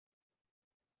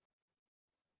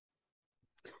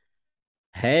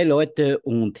Hi Leute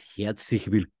und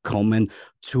herzlich willkommen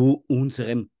zu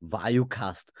unserem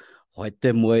Valuecast.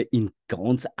 Heute mal in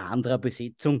ganz anderer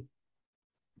Besetzung.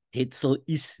 Tetzel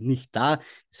ist nicht da,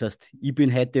 das heißt, ich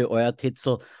bin heute euer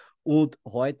Tetzel und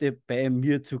heute bei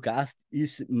mir zu Gast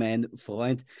ist mein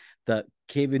Freund, der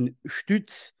Kevin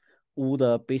Stütz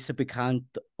oder besser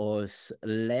bekannt als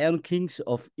Lion Kings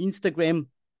auf Instagram.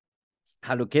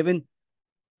 Hallo Kevin.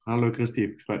 Hallo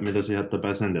Christi, freut mich, dass ich heute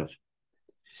dabei sein darf.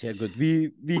 Sehr gut.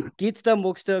 Wie geht's da?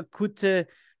 Magst du eine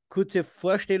kurze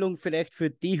Vorstellung vielleicht für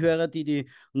die Hörer, die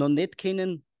noch nicht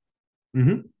kennen?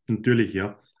 Natürlich,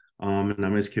 ja. Mein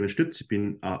Name ist Kevin Stütz, ich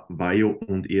bin Vajo-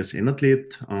 und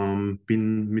ESN-Athlet,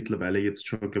 bin mittlerweile jetzt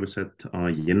schon, glaube ich, seit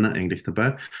Jänner eigentlich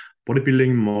dabei.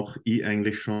 Bodybuilding mache ich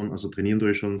eigentlich schon, also trainieren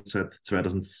tue ich schon seit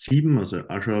 2007, also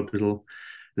auch schon ein bisschen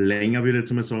länger, würde ich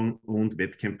jetzt mal sagen, und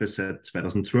Wettkämpfe seit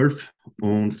 2012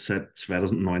 und seit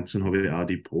 2019 habe ich auch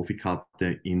die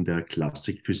Profikarte in der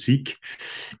Klassik Physik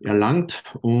erlangt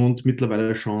und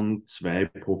mittlerweile schon 2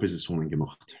 Profisaisonen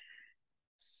gemacht.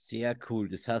 Sehr cool.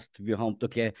 Das heißt, wir haben da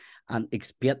gleich einen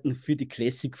Experten für die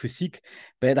Classic Physik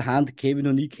bei der Hand. Kevin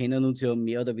und ich kennen uns ja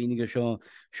mehr oder weniger schon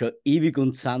ewig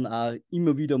und sind auch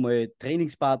immer wieder mal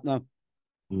Trainingspartner.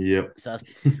 Ja. Das heißt,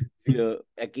 wir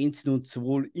ergänzen uns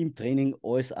sowohl im Training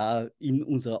als auch in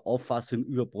unserer Auffassung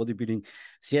über Bodybuilding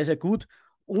sehr, sehr gut.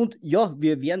 Und ja,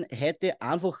 wir werden heute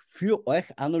einfach für euch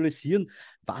analysieren,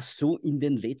 was so in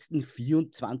den letzten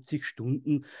 24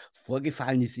 Stunden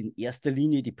vorgefallen ist. In erster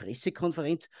Linie die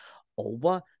Pressekonferenz.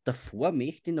 Aber davor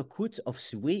möchte ich noch kurz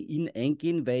aufs Weigh-In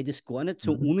eingehen, weil ich das gar nicht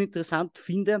so Mhm. uninteressant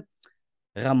finde.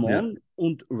 Ja, Ramon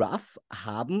und Ruff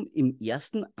haben im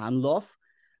ersten Anlauf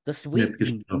das nicht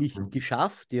Weigh-In nicht gesprochen.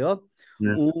 geschafft, ja,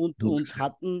 Ja. und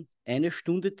hatten eine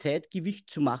Stunde Zeit, Gewicht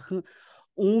zu machen.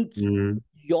 Und Mhm.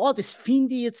 ja, das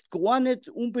finde ich jetzt gar nicht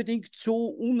unbedingt so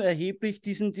unerheblich,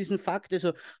 diesen Fakt.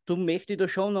 Also, du möchtest da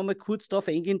schon nochmal kurz drauf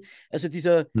eingehen. Also,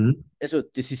 Mhm. also,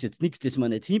 das ist jetzt nichts, das man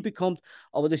nicht hinbekommt,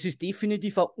 aber das ist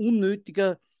definitiv ein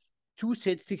unnötiger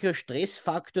zusätzlicher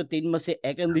Stressfaktor, den man sich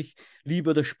eigentlich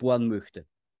lieber da sparen möchte.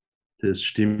 Das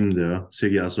stimmt, ja. Sehe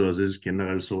ich auch so. Also es ist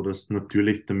generell so, dass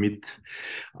natürlich damit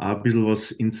auch ein bisschen was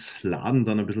ins Laden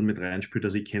dann ein bisschen mit reinspielt.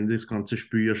 Also ich kenne das ganze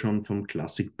Spiel ja schon vom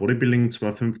Classic Bodybuilding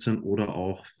 2015 oder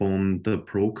auch von der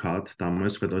Pro Card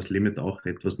damals, weil da das Limit auch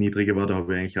etwas niedriger war. Da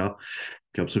habe ich eigentlich auch,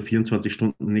 ich glaube, so 24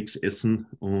 Stunden nichts essen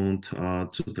und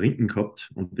zu trinken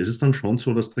gehabt. Und das ist dann schon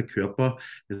so, dass der Körper,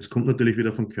 es kommt natürlich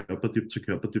wieder von Körpertyp zu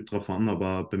Körpertyp drauf an,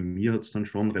 aber bei mir hat es dann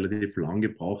schon relativ lang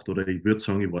gebraucht oder ich würde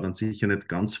sagen, ich war dann sicher nicht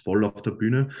ganz voll auf der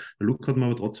Bühne. Der Look hat mir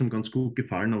aber trotzdem ganz gut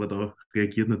gefallen, aber da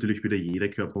reagiert natürlich wieder jeder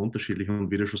Körper unterschiedlich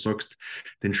und wie du schon sagst,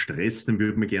 den Stress, den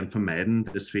würde man gern vermeiden.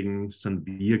 Deswegen sind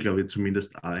wir, glaube ich,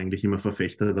 zumindest auch eigentlich immer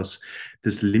Verfechter, dass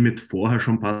das Limit vorher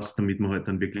schon passt, damit man halt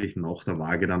dann wirklich nach der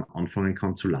Waage dann anfangen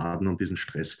kann zu laden und diesen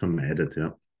Stress vermeidet,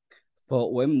 ja.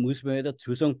 Vor allem muss man ja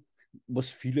dazu sagen,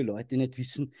 was viele Leute nicht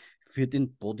wissen, für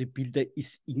den Bodybuilder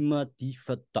ist immer die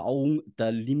Verdauung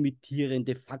der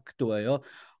limitierende Faktor, ja.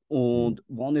 Und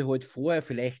wenn ich halt vorher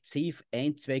vielleicht safe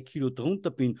 1, 2 Kilo drunter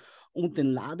bin und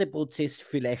den Ladeprozess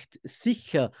vielleicht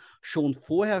sicher schon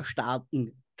vorher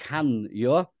starten kann,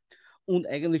 ja, und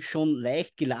eigentlich schon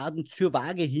leicht geladen zur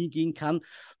Waage hingehen kann,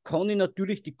 kann ich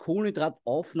natürlich die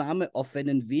Kohlenhydrataufnahme auf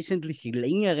einen wesentlich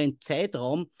längeren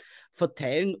Zeitraum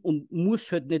verteilen und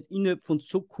muss halt nicht innerhalb von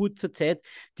so kurzer Zeit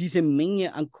diese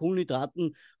Menge an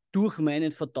Kohlenhydraten durch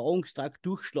meinen Verdauungstrakt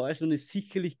durchschleusen und ist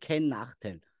sicherlich kein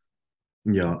Nachteil.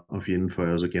 Ja, auf jeden Fall.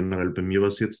 Also generell bei mir war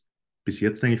es jetzt bis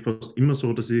jetzt eigentlich fast immer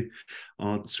so, dass ich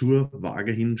zur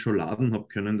Waage hin schon laden habe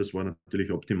können. Das war natürlich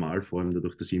optimal, vor allem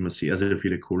dadurch, dass ich immer sehr, sehr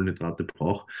viele Kohlenhydrate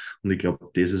brauche. Und ich glaube,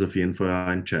 das ist auf jeden Fall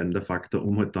ein entscheidender Faktor,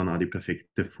 um halt dann auch die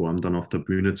perfekte Form dann auf der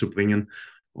Bühne zu bringen.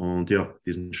 Und ja,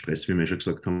 diesen Stress, wie wir schon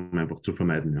gesagt haben, einfach zu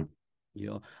vermeiden. Ja.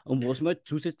 Ja, und was man halt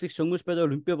zusätzlich sagen muss bei der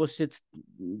Olympia, was jetzt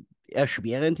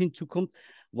erschwerend hinzukommt,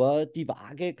 war die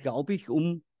Waage, glaube ich,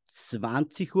 um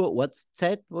 20 Uhr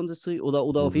Ortszeit, wenn das so, oder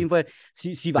auf jeden Mhm. Fall,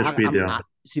 Sehr spät, ja.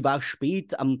 sie war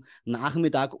spät am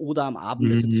Nachmittag oder am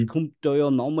Abend. Also das Mhm. kommt da ja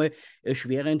nochmal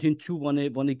erschwerend hinzu,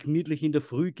 wenn ich gemütlich in der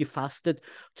Früh gefastet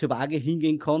zur Waage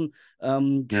hingehen kann, Ja.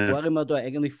 spare ich mir da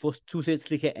eigentlich fast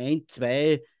zusätzliche 1,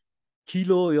 2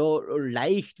 Kilo, ja,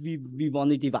 leicht, wie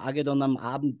wenn ich die Waage dann am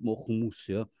Abend machen muss,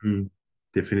 ja. Mhm.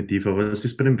 Definitiv, aber es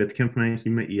ist bei den Wettkämpfen eigentlich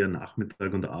immer eher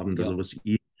Nachmittag und Abend. Ja, Also was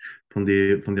ich von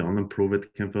den anderen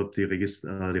Pro-Wettkämpfen habe, die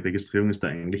Registrierung ist da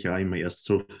eigentlich auch immer erst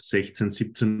so 16,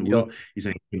 17 ja, Uhr, ist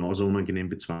eigentlich genauso unangenehm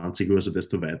wie 20 Uhr. Also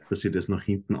desto weiter sich das nach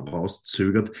hinten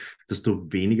rauszögert,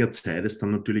 desto weniger Zeit ist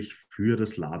dann natürlich für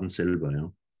das Laden selber,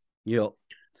 ja. ja.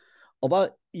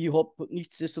 Aber ich habe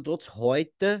nichtsdestotrotz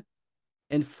heute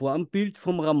ein Formbild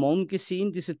vom Ramon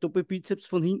gesehen, diese Doppelbizeps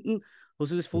von hinten.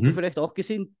 Hast du das Foto Mhm. vielleicht auch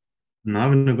gesehen? Nein,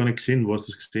 habe ich noch gar nicht gesehen. Wo hast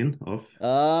du das gesehen? Auf?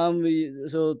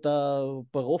 Also der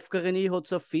Barofka René hat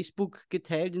es auf Facebook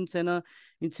geteilt in seiner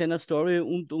Story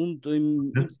und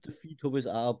im Ja. Insta-Feed habe ich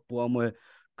es auch ein paar Mal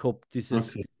gehabt,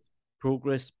 dieses Okay.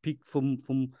 Progress-Pick vom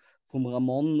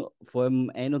Ramon, vor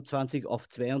allem 21 auf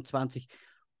 22.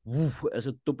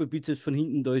 Also Doppelbizeps von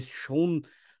hinten, da ist schon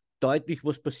deutlich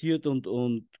was passiert und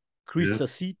Chris Ja.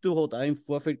 Sasito hat auch im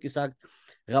Vorfeld gesagt,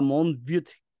 Ramon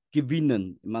wird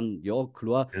gewinnen. Ich meine, ja,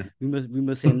 klar, Ja. wie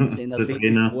man seinen Der Athleten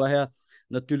Trainer. vorher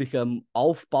natürlich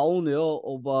aufbauen, ja,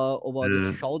 aber das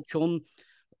Ja. schaut schon,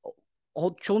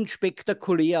 hat schon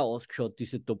spektakulär ausgeschaut,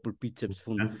 diese Doppelbizeps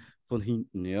Ja. von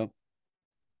hinten, ja.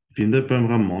 Ich finde beim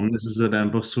Ramon ist es halt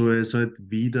einfach so, er ist halt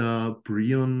wie der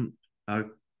Brion,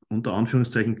 ein unter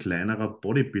Anführungszeichen kleinerer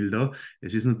Bodybuilder.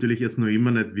 Es ist natürlich jetzt noch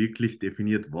immer nicht wirklich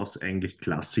definiert, was eigentlich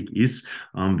Klassik ist.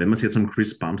 Wenn man es jetzt am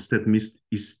Chris Bumstead misst,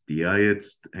 ist der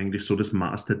jetzt eigentlich so das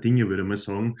Maß der Dinge, würde ich mal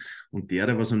sagen. Und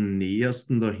der was am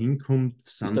nähersten da hinkommt,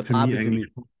 Ist der sind für mich Fabi für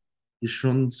eigentlich mich. ist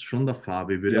schon der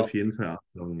Fabi, würde ich Ja, auf jeden Fall auch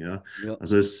sagen, ja. ja,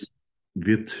 Also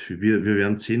wir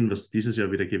werden sehen, was dieses Jahr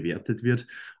wieder gewertet wird.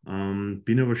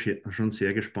 Bin aber schon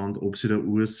sehr gespannt, ob sie der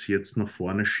Urs jetzt nach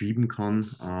vorne schieben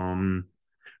kann.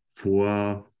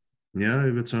 Vor, ja,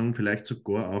 ich würde sagen, vielleicht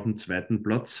sogar auf dem zweiten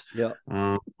Platz. ja,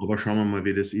 Aber schauen wir mal,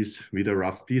 wie das ist, wie der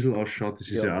Rough Diesel ausschaut. Das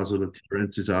ist ja. ja auch so, der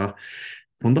Terence ist auch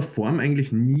von der Form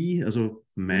eigentlich nie, also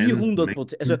Nie mein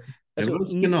 100%. ja, Also,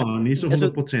 was genau, nie so also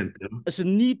 100%. Ja. also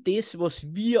nie das, was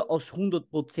wir aus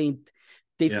 100%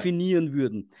 Ja. definieren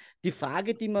würden. Die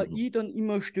Frage, die mir ich dann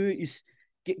immer stelle, ist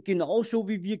genauso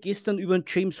wie wir gestern über den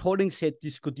James Hollingshead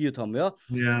diskutiert haben. Ja?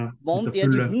 Ja, mit Wenn der der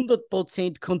die Fülle.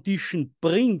 100% Condition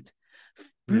bringt,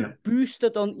 Ja, büßt er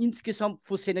dann insgesamt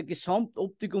von seiner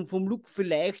Gesamtoptik und vom Look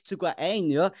vielleicht sogar ein.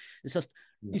 Ja? Das heißt,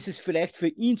 ja, ist es vielleicht für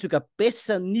ihn sogar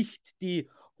besser, nicht die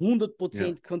ja.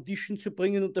 100% Condition zu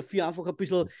bringen und dafür einfach ein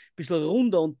bisschen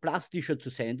runder und plastischer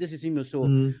zu sein. Das ist immer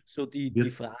Mhm. so die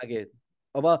Wird, Frage.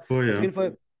 Aber oh auf ja. jeden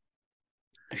Fall,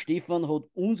 Stefan hat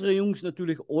unsere Jungs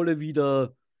natürlich alle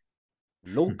wieder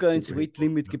locker ins Super hingebracht.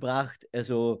 Weightlimit Ja. gebracht.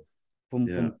 Also Ja,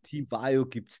 vom Team Bio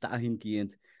gibt es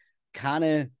dahingehend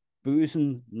keine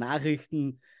bösen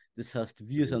Nachrichten. Das heißt,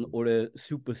 wir sehr sind gut. alle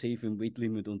super safe im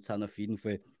Weightlimit und sind auf jeden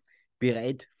Fall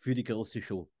bereit für die große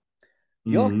Show.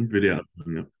 Ja, Würde ich auch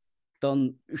sagen, ja.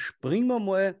 dann springen wir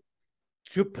mal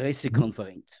zur Mhm.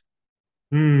 Pressekonferenz.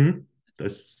 Mhm. Da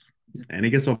ist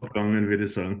einiges abgegangen, würde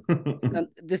ich sagen.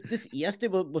 Das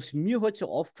Erste, was mir halt so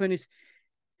aufgefallen ist,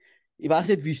 ich weiß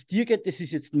nicht, wie es dir geht, das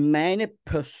ist jetzt meine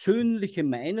persönliche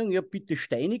Meinung, ja, bitte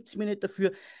steinigt mir nicht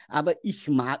dafür, aber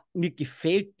mir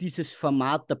gefällt dieses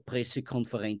Format der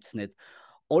Pressekonferenz nicht.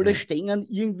 Alle Ja. stehen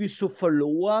irgendwie so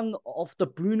verloren auf der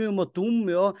Bühne immer dumm,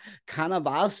 ja, keiner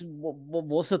weiß,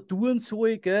 was er tun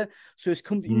soll, gell? So, es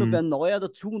kommt immer wer Mhm. Neuer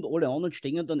dazu und alle anderen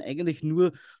stehen dann eigentlich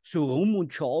nur so rum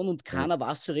und schauen und Ja. keiner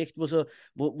weiß so recht, was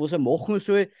er machen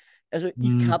soll. Also ich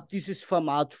Mhm. habe dieses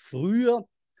Format früher,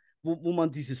 wo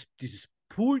man dieses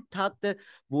Pult hatte,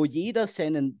 wo jeder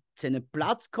seinen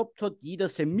Platz gehabt hat, jeder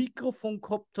sein Mikrofon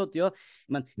gehabt hat. Ja, ich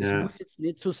meine, es Ja. muss jetzt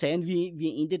nicht so sein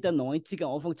wie Ende der 90er,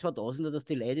 Anfang 2000er, dass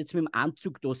die Leute jetzt mit dem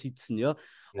Anzug da sitzen. Ja,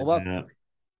 aber Ja.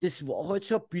 das war halt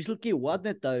so ein bisschen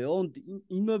geordneter. Ja, und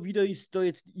immer wieder ist da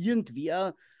jetzt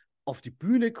irgendwer auf die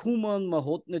Bühne gekommen, man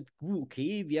hat nicht,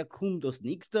 okay, wer kommt als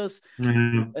nächstes?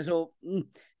 Ja. Also,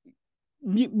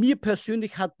 mir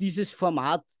persönlich hat dieses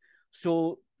Format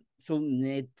so, so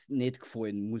nicht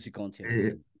gefallen, muss ich ganz ehrlich Äh,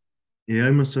 sagen. Ja,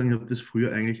 ich muss sagen, ich habe das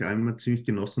früher eigentlich auch immer ziemlich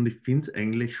genossen und ich finde es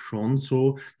eigentlich schon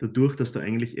so, dadurch, dass da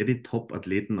eigentlich eher die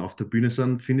Top-Athleten auf der Bühne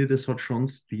sind, finde ich, das hat schon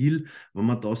Stil, wenn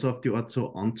man da so auf die Art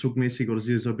so anzugmäßig oder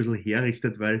sich so ein bisschen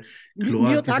herrichtet, weil Mir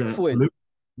klar, hat es auch gefallen.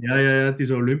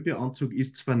 dieser Olympia-Anzug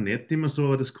ist zwar nicht immer so,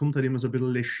 aber das kommt halt immer so ein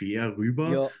bisschen leger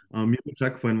rüber. Ja, Mir hat es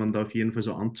auch gefallen, wenn da auf jeden Fall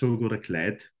so Anzug oder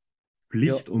Kleid ja,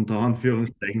 Pflicht unter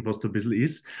Anführungszeichen fast ein bisschen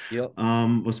ist. ja,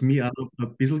 Was mich auch noch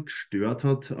ein bisschen gestört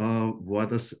hat, war,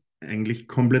 dass eigentlich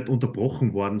komplett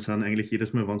unterbrochen worden sind. Eigentlich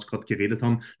jedes Mal, wenn sie gerade geredet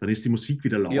haben, dann ist die Musik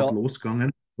wieder laut ja,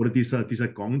 losgegangen. Oder dieser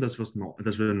Gang, dass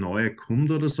wieder neue kommt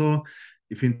oder so.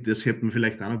 Ich finde, das hätte man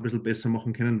vielleicht auch noch ein bisschen besser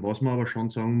machen können. Was man aber schon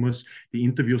sagen muss, die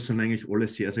Interviews sind eigentlich alle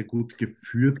sehr, sehr gut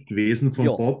geführt gewesen von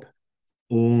ja, Bob.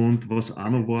 Und was auch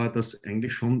noch war, dass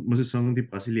eigentlich schon, muss ich sagen, die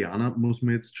Brasilianer muss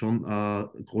man jetzt schon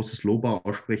großes Lob auch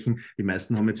aussprechen. Die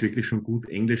meisten haben jetzt wirklich schon gut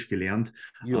Englisch gelernt.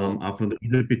 ja, Auch von der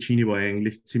Isa Piccini war ich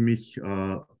eigentlich ziemlich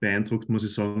beeindruckt, muss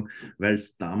ich sagen, weil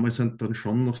es damals dann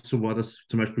schon noch so war, dass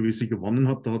zum Beispiel, wie sie gewonnen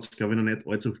hat, da hat sie, glaube ich, noch nicht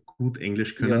allzu gut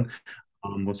Englisch ja, können.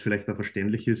 was vielleicht auch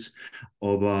verständlich ist.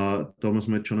 Aber da muss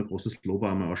man jetzt schon ein großes Lob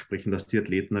einmal aussprechen, dass die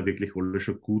Athleten auch wirklich alle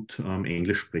schon gut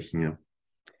Englisch sprechen. Ja.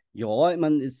 Ja, ich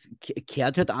meine, es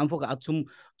kehrt halt einfach auch zum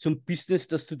Business,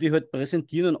 dass du dich halt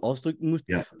präsentieren und ausdrücken musst.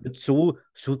 Ja. Halt so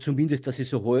zumindest, dass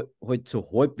ich halt so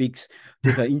halbwegs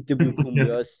durch ein Interview komme.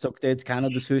 Ja, es sagt ja jetzt keiner,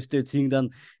 du sollst jetzt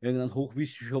irgendeinen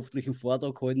hochwissenschaftlichen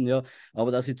Vortrag halten, ja,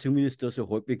 aber dass ich zumindest da so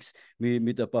halbwegs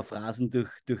mit ein paar Phrasen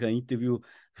durch ein Interview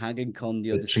hangeln kann,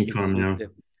 ja, das, Quetschen das kann, ja.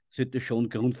 sollte schon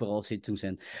Grundvoraussetzung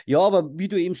sein. Ja, aber wie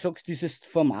du eben sagst, dieses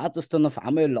Format, dass dann auf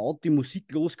einmal laut die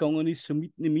Musik losgegangen ist, so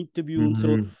mitten im Interview und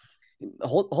so, Mhm.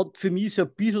 hat für mich so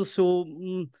ein bisschen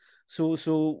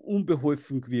so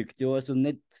unbeholfen gewirkt. Ja, also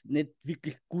nicht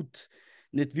wirklich gut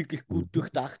Mhm.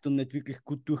 durchdacht und nicht wirklich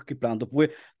gut durchgeplant,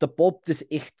 obwohl der Bob das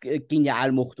echt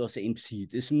genial macht als MC.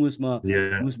 Das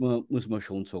Ja. muss man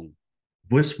schon sagen.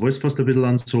 Wo es fast ein bisschen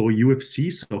an so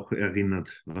UFC-Sachen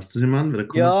erinnert. Weißt du, was ich meine? Weil da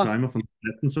kommen sie da Ja, immer von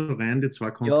den Seiten so rein, die zwei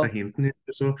ja, Kontrahenten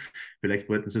so. Vielleicht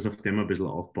wollten sie es auf dem ein bisschen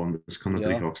aufbauen. Das kann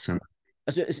natürlich ja. auch sein.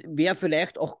 Also es wäre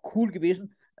vielleicht auch cool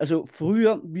gewesen. Also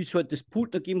früher, wie es halt das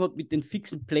Pult gegeben hat mit den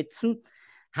fixen Plätzen,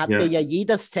 hatte Ja, ja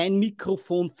jeder sein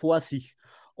Mikrofon vor sich.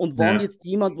 Und wenn ja. jetzt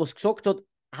jemand was gesagt hat,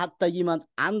 hat da jemand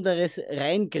anderes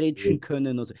reingrätschen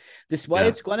können. Also, das war Ja.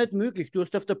 jetzt gar nicht möglich. Du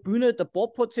hast auf der Bühne, der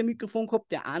Bob hat sein Mikrofon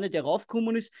gehabt, der eine, der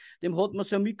raufgekommen ist, dem hat man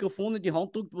so ein Mikrofon in die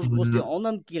Hand gedrückt, was die Mhm.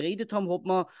 anderen geredet haben, hat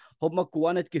man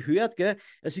gar nicht gehört. Gell?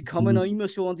 Also ich kann mich noch immer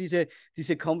so an diese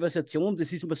Konversation,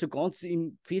 das ist mir so ganz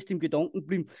fest im Gedanken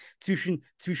geblieben,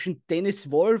 zwischen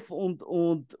Dennis Wolf und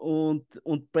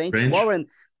Branch French? Warren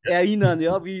erinnern,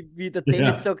 ja, wie der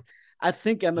Dennis Ja. sagt, I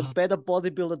think I'm a better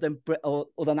bodybuilder than,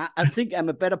 oder nein, I think I'm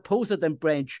a better poser than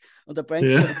Branch. Und der Branch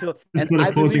Ja. sagt so, Das and war der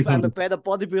I believe Posing I'm a Contest. better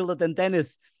bodybuilder than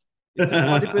Dennis. It's a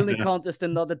bodybuilding contest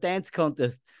and not a dance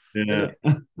contest. Also,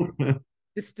 Ja.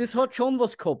 das hat schon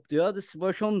was gehabt, ja. Das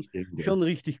war Stimmt, ja. schon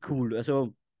richtig cool.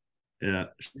 Also,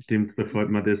 Ja, stimmt, da fällt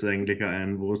mir das eigentlich auch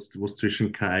ein, wo es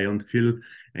zwischen Kai und Phil,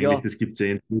 eigentlich, ja, das gibt es ja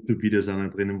in YouTube-Videos auch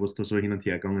noch drinnen, wo es da so hin und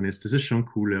her gegangen ist. Das ist schon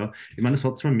cool, ja. Ich meine, es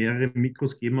hat zwar mehrere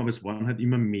Mikros gegeben, aber es waren halt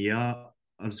immer mehr,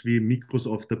 als wie Mikros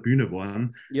auf der Bühne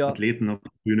waren, ja. Athleten auf der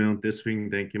Bühne und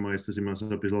deswegen denke ich mal, ist das immer so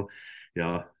ein bisschen,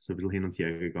 ja, so ein bisschen hin und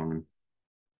her gegangen.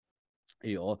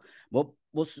 Ja,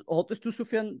 was hattest du so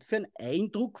für einen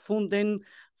Eindruck von den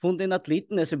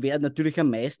Athleten? Also, wer natürlich am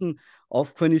meisten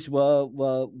aufgefallen ist,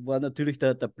 war natürlich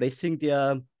der Blessing,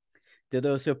 der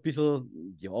da so ein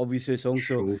bisschen, ja, wie soll ich sagen,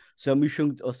 Show. so eine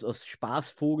Mischung aus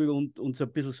Spaßvogel und so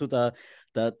ein bisschen so der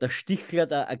Stichler,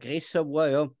 der Aggressor war,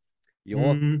 ja. Ja,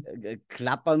 Mhm.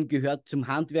 Klappern gehört zum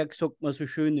Handwerk, sagt man so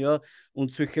schön, ja.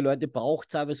 Und solche Leute braucht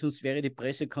es auch, weil sonst wäre die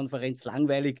Pressekonferenz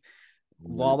langweilig,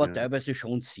 war aber Ja. teilweise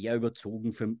schon sehr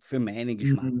überzogen für meinen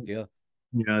Geschmack, Mhm. ja.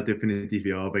 Ja, definitiv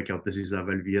ja, aber ich glaube, das ist auch,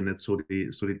 weil wir nicht so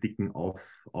die dicken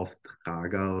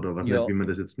Auftrager oder was nicht, Ja, wie man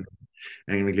das jetzt nennt,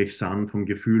 eigentlich sind. Vom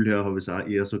Gefühl her habe ich es auch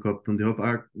eher so gehabt und ich habe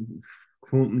auch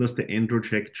gefunden, dass der Andrew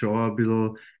Jack Shaw ein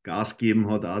bisschen Gas gegeben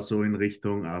hat, auch so in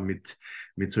Richtung, auch mit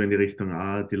so in die Richtung,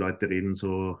 die Leute reden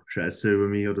so scheiße über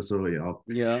mich oder so, ja.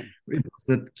 ja. Ich weiß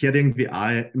nicht, gehört irgendwie auch,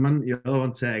 ich meine, ja,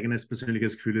 und sein eigenes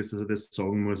persönliches Gefühl ist, dass er das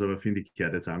sagen muss, aber finde ich,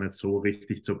 gehört jetzt auch nicht so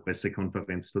richtig zur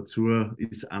Pressekonferenz dazu.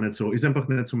 Ist auch nicht so, ist einfach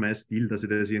nicht so mein Stil, dass ich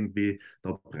das irgendwie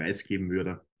da preisgeben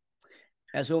würde.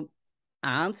 Also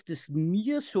eins, das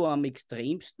mir so am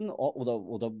extremsten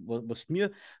oder was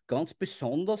mir ganz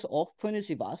besonders aufgefallen ist,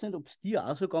 ich weiß nicht, ob es dir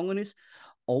auch so gegangen ist,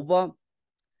 aber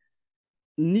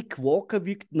Nick Walker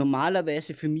wirkt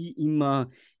normalerweise für mich immer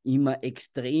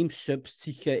extrem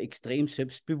selbstsicher, extrem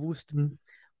selbstbewusst. Hm.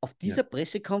 Auf Ja. dieser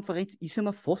Pressekonferenz ist er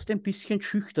mir fast ein bisschen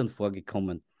schüchtern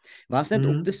vorgekommen. Ich weiß nicht,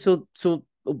 ob Mhm. das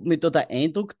ob mir da der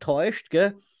Eindruck täuscht,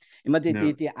 gell? Ich meine,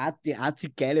 Ja. die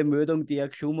einzig geile Meldung, die er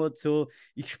geschoben hat, so,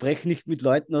 ich spreche nicht mit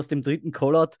Leuten aus dem dritten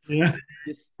Kollat, Ja.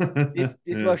 das,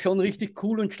 das war Ja. schon richtig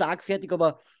cool und schlagfertig,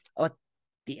 aber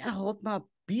der hat mir ein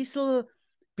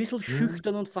bisschen Ja.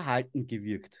 schüchtern und verhalten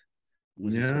gewirkt,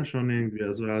 muss ich Ja, sagen. schon irgendwie.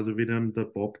 Also wie der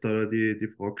Bob da die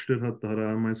Frage gestellt hat, da hat er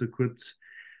einmal so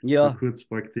Ja, kurz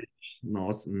praktisch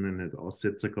nicht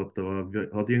Aussetzer gehabt, aber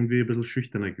hat irgendwie ein bisschen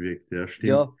schüchterner gewirkt, ja,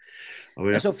 stimmt. ja.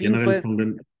 Aber ja, Also auf jeden generell Fall, von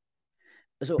den.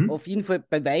 also Hm? auf jeden Fall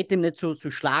bei weitem nicht so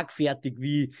schlagfertig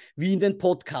wie in den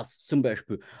Podcasts zum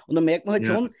Beispiel. Und dann merkt man halt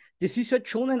Ja, schon, das ist halt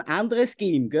schon ein anderes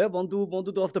Game, gell? Wenn du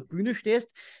da auf der Bühne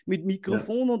stehst mit ja.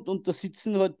 Mikrofon und da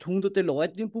sitzen halt hunderte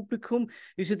Leute im Publikum,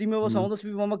 ist halt immer was Hm. anderes,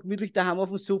 wie wenn man gemütlich daheim auf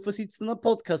dem Sofa sitzt und einen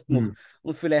Podcast macht Hm.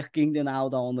 und vielleicht gegen den einen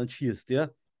oder anderen schießt,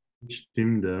 ja.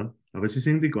 Stimmt, ja. Aber es ist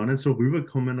irgendwie gar nicht so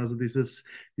rübergekommen, also dieses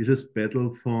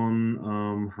Battle von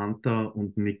Hunter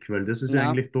und Nick, weil das ist ja Na,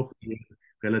 eigentlich doch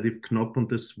relativ knapp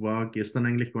und das war gestern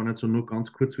eigentlich gar nicht so, nur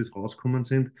ganz kurz, wie es rausgekommen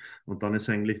sind. Und dann ist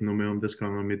eigentlich nur mehr um das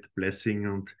gegangen mit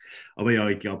Blessing aber ja,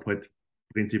 ich glaube halt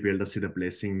prinzipiell, dass sich der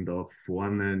Blessing da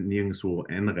vorne nirgendwo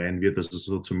einreihen wird, also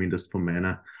so zumindest von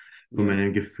Ja.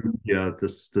 meinem Gefühl her,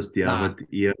 dass der Na,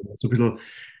 halt eher so ein bisschen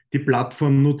die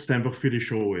Plattform nutzt einfach für die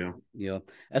Show, ja. ja.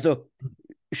 Also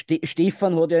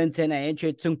Stefan hat ja in seiner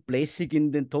Einschätzung Blessing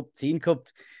in den Top 10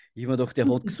 gehabt. Ich habe mir gedacht, der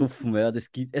hat gesoffen. Ja,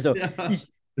 das geht. Also Ja.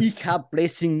 ich habe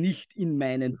Blessing nicht in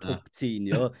meinen Ja. Top 10.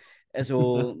 Ja.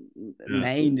 Also Ja,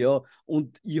 nein, ja.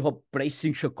 Und ich habe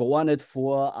Blessing schon gar nicht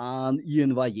vor an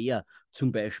Ian Valliere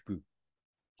zum Beispiel.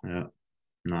 ja,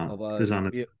 na, Aber das auch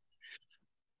nicht. ja,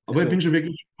 Aber ich bin also schon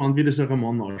wirklich gespannt, wie dieser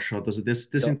Roman ausschaut. Also das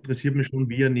ja, interessiert mich schon,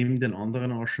 wie er neben den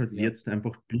anderen ausschaut, ja, jetzt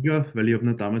einfach Bigger, weil ich habe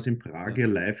ihn damals in Prag ja.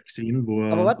 live gesehen, wo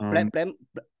Aber er, warte, bleib,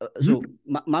 also hm?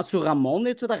 meinst du Ramon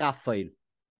jetzt oder Raphael?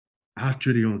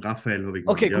 Entschuldigung, Raphael habe ich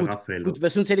Okay, gemeint. Ja, gut, Raphael. gut, weil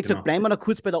sonst hätte ich gesagt, Genau. bleiben wir noch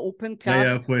kurz bei der Open Ja, Class.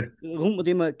 ja, voll. Rund mit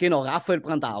dem, genau, Raphael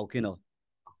Brandau, genau.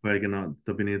 Weil genau,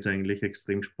 da bin ich jetzt eigentlich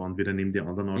extrem gespannt, wie der neben die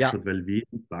anderen Ja, ausschaut, weil wie ich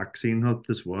ihn da gesehen habe,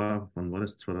 das war, wann war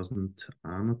das?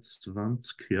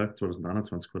 2021? Ja,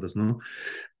 2021 war das noch.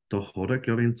 Da hat er,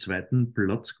 glaube ich, einen zweiten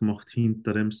Platz gemacht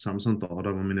hinter dem Samson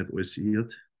Dauder, wenn mich nicht alles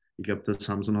irrt. Ich glaube, der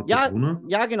Samson hat da ja, gewonnen.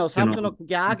 ja, genau, Genau, Samson,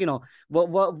 ja, genau,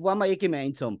 waren wir eh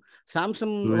gemeinsam.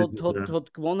 Samson so ist hat, es, hat, ja.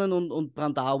 hat gewonnen und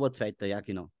Brandau war Zweiter, ja,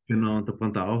 genau. Genau, und der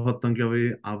Brandau hat dann, glaube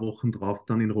ich, eine Woche drauf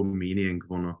dann in Rumänien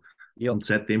gewonnen. Ja, Und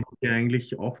seitdem hat er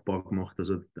eigentlich Aufbau gemacht.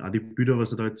 Also auch die Bilder,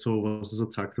 was er so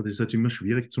gezeigt hat, ist halt immer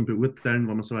schwierig zu beurteilen,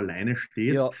 wenn man so alleine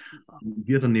steht. ja,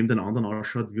 Wie er dann neben den anderen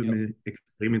ausschaut, würde ja. mich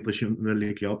extrem interessieren, weil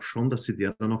ich glaube schon, dass sie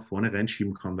der da nach vorne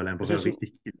reinschieben kann, weil er einfach Also eine so,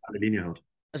 richtig geniale Linie hat.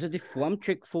 also die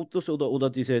Formcheck-Fotos oder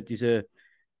diese,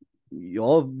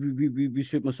 ja, wie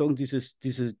sollte man sagen,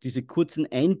 diese kurzen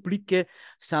Einblicke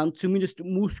sind zumindest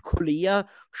muskulär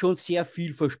schon sehr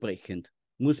vielversprechend.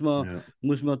 Muss man, Ja.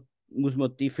 muss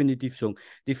man definitiv sagen.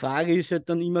 Die Frage ist halt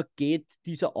dann immer, geht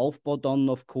dieser Aufbau dann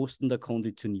auf Kosten der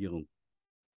Konditionierung?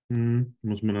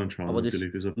 Muss man dann schauen, Aber das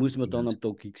natürlich, wie es auf muss man dann am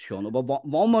Tag X schauen. Aber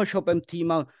wenn wir schon beim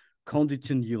Thema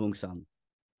Konditionierung sind,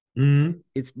 mhm.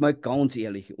 jetzt mal ganz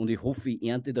ehrlich, und ich hoffe, ich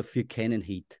ernte dafür keinen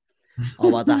Hate,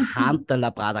 aber der Hunter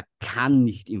Labrada kann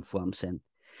nicht in Form sein.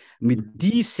 Mit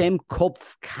diesem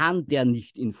Kopf kann der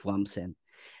nicht in Form sein.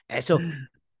 Also,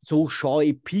 so schaue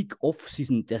ich Peak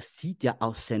Off-Season, der sieht ja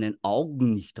aus seinen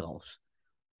Augen nicht raus.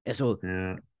 Also,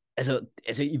 Ja. also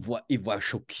ich war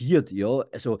schockiert, ja.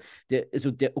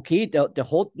 Okay,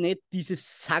 der hat nicht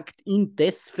dieses Sucked in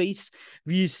Death Face,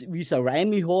 wie es ein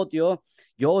Raimi hat, ja.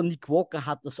 Ja, Nick Walker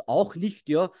hat das auch nicht,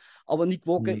 ja. Aber Nick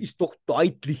Walker Mhm. ist doch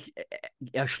deutlich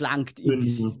erschlankt im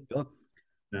Gesicht, ja.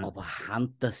 Ja. Aber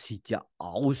Hunter sieht ja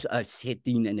aus, als hätte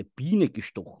ihn eine Biene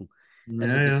gestochen.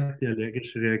 Also Naja, die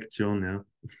allergische Reaktion, ja.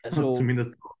 Hat also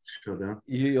zumindest ausgeschaut, ja.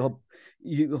 ich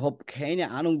hab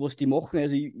keine Ahnung, was die machen.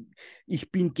 Also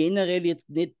ich bin generell jetzt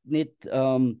nicht,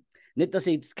 dass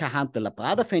ich jetzt kein Hunter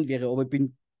Labrada-Fan wäre, aber ich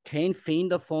bin kein Fan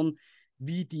davon,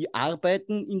 wie die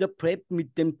arbeiten in der Prep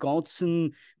mit dem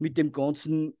ganzen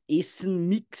Essen,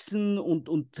 Mixen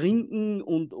und Trinken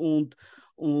und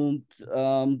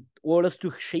alles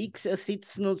durch Shakes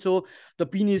ersetzen und so. Da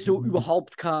bin ich so Mhm.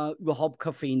 überhaupt kein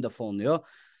Fan davon, ja.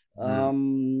 Ja.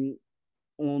 Ähm,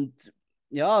 und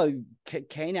ja,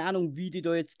 keine Ahnung, wie die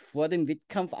da jetzt vor dem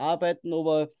Wettkampf arbeiten,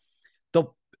 aber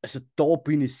da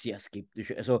bin ich sehr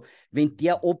skeptisch. Also, wenn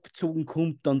der abzogen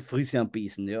kommt, dann friss ich am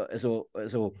Besen. Ja,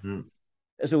 Mhm.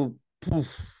 puh,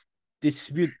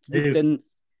 das wird, wird, Ey, ein,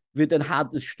 wird ein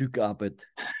hartes Stück Arbeit.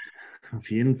 auf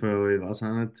jeden Fall, aber ich weiß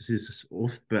auch nicht, das ist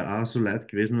oft bei auch so Leid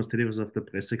gewesen, was auf der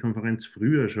Pressekonferenz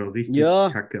früher schon richtig Ja,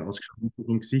 kacke ausgeschaut hat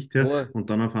vom Gesicht her boah, und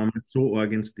dann auf einmal so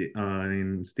arg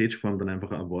in Stageform dann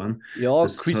einfach auch waren. ja,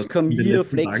 Das Chris heißt, in den Camille,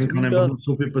 letzten Flex Tagen kann einfach Wheeler, noch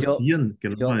so viel ja, passieren,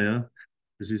 genau, ja, ja.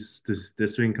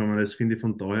 Deswegen kann man das, finde ich,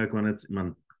 von daher gar nicht, ich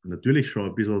meine, natürlich schon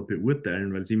ein bisschen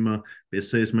beurteilen, weil es immer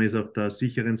besser ist, man ist auf der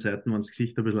sicheren Seite, wenn das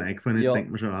Gesicht ein bisschen eingefallen ist, ja, denkt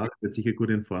man schon, ah, wird sicher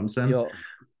gut in Form sein. ja,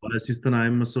 Aber es ist dann auch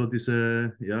immer so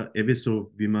diese, ja, wie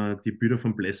so, wie man die Bilder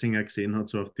von Blessinger gesehen hat,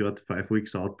 so auf die Art 5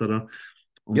 Weeks Out da.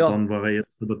 Und ja, dann war er jetzt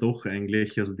aber doch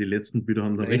eigentlich, also die letzten Bilder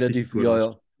haben dann richtig relativ, gut ja,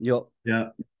 aus. ja, ja,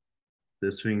 Ja,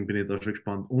 deswegen bin ich da schon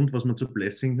gespannt. Und was man zu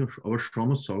Blessing aber schon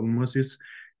noch sagen muss, ist,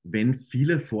 wenn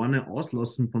viele vorne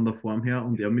auslassen von der Form her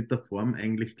und er mit der Form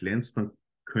eigentlich glänzt, dann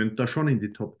könnte er schon in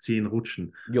die Top 10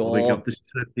 rutschen. Aber ich glaube, ja, das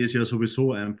ist halt dieses Jahr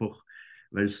sowieso einfach,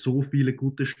 weil so viele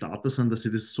gute Starter sind, dass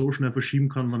ich das so schnell verschieben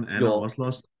kann, wenn einer ja.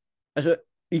 auslässt. Also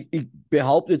ich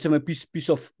behaupte jetzt einmal bis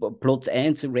auf Platz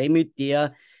 1, Remy,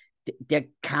 der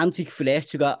kann sich vielleicht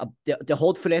sogar, der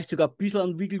hat vielleicht sogar ein bisschen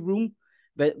an Wiggle Room,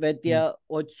 weil der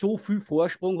halt so viel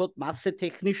Vorsprung hat,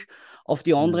 massetechnisch auf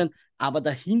die anderen, aber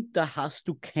dahinter hast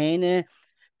du keine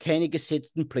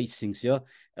gesetzten Placings, ja.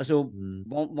 Also,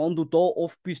 wenn du da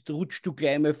oft bist, rutschst du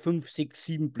gleich mal 5, 6,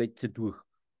 7 Plätze durch.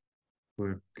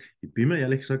 Voll. Ich bin mir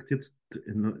ehrlich gesagt jetzt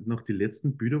nach den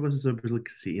letzten Bildern, was ich so ein bisschen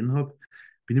gesehen habe,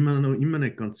 bin ich mir noch immer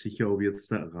nicht ganz sicher, ob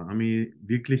jetzt der Rami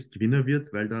wirklich Gewinner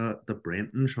wird, weil der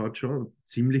Brandon schaut schon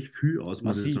ziemlich viel aus,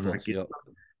 muss ich Massiv sagen. Er aus, ja.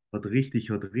 hat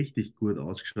richtig gut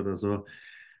ausgeschaut. Also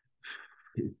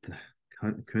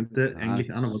könnte Nein,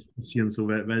 eigentlich auch noch was passieren, so,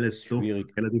 weil ist jetzt doch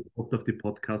schwierig. relativ oft auf die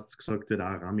Podcasts gesagt wird,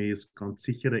 Rami ist ganz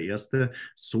sicher der Erste.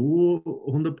 So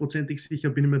hundertprozentig sicher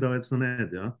bin ich mir da jetzt noch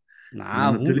nicht, ja. Ich meine,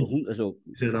 Na, natürlich also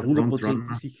ist er der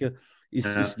hundertprozentig Frontrunner. sicher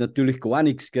ist Ja. natürlich gar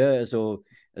nichts, gell? Also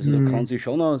da kann Mhm. sich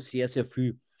schon noch sehr, sehr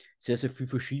viel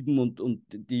verschieben und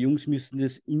die Jungs müssen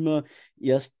das immer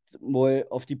erst mal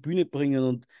auf die Bühne bringen.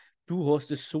 Und du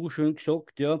hast es so schön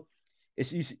gesagt, ja,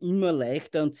 es ist immer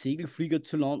leichter, einen Segelflieger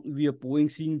zu landen, wie ein Boeing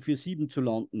 747 zu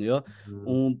landen, ja. Mhm.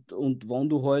 Und wenn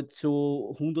du halt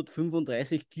so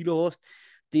 135 Kilo hast,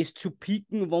 das zu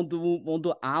pieken, wenn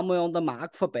du einmal an der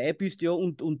Mark vorbei bist, ja,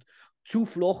 und zu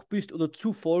flach bist oder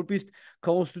zu voll bist,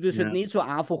 kannst du das halt Ja, nicht so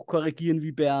einfach korrigieren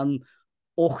wie bei einem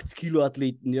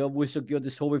 80-Kilo-Athleten, ja, wo ich sage, ja,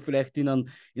 das habe ich vielleicht in einem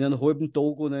halben Tag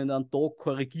oder in einem Tag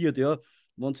korrigiert, ja.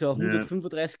 Wenn so ein ja,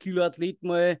 135-Kilo-Athlet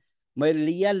mal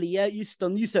leer ist,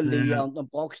 dann ist er leer ja, und dann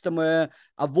brauchst du mal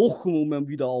eine Woche, um ihn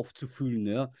wieder aufzufüllen,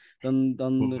 ja. Dann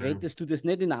voll. rettest du das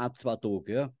nicht in ein, zwei Tagen,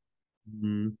 ja.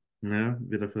 Mhm. Ja,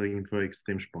 wird auf jeden Fall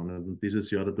extrem spannend. Und dieses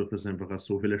Jahr, dadurch, dass einfach auch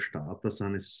so viele Starter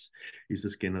sind, ist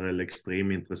es generell extrem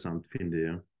interessant, finde ich.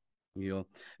 Ja. Ja.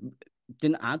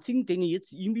 Den einzigen, den ich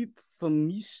jetzt irgendwie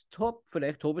vermisst habe,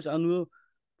 vielleicht habe ich es auch nur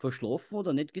verschlafen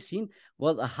oder nicht gesehen,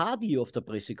 war der Hardy auf der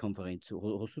Pressekonferenz.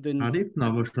 Hast du den? Adi,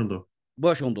 na, war schon da.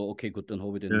 War schon da, okay, gut, dann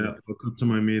habe ich den Ja, nur. ja, war kurz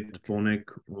einmal mit Okay.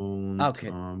 Bonek Ah, und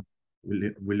okay.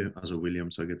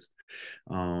 William, sage ich jetzt.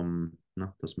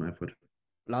 Na, das ist mein Fall.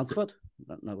 Lansford?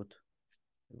 Na gut.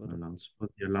 Wer war da?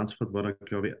 Lansford. Ja, Lansford war da,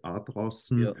 glaube ich, auch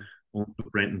draußen. Ja, Und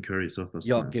Brandon Curry, so, das ist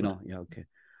ja, mein Fall. genau, ja, okay.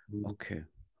 Okay.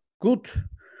 Gut.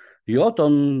 Ja,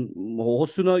 dann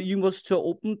hast du noch irgendwas zur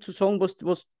Open zu sagen, was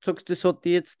du sagst, das hat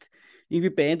dich jetzt irgendwie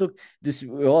beeindruckt. Das,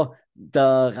 ja,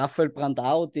 der Rafael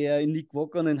Brandao, der in Nick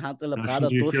Walker und in Hunter Labrada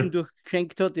Taschen Taschentücher.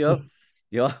 durchgeschenkt hat, ja,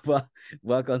 ja,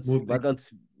 war ganz, war Mutig.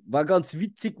 ganz, war ganz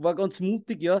witzig, war ganz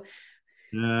mutig, ja.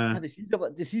 Ja, Ja, das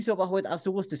ist aber halt auch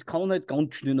sowas, das kann halt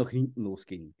ganz schnell nach hinten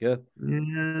losgehen. Gell?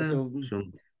 ja, Also,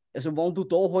 schon. also wenn du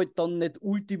da halt dann nicht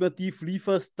ultimativ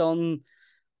lieferst, dann,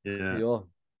 Ja, ja,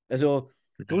 also ja.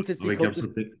 Aber grundsätzlich hat das,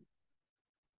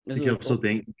 ich also, glaube, so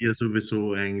denken wir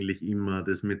sowieso eigentlich immer,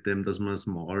 das mit dem, dass man das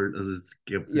Maul, also ich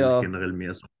glaube, das ist ja, generell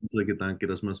mehr so unser Gedanke,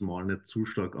 dass man das Maul nicht zu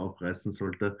stark aufreißen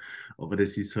sollte. Aber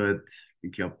das ist halt,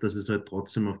 ich glaube, dass es halt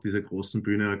trotzdem auf dieser großen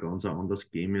Bühne ein ganz anderes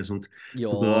Game ist und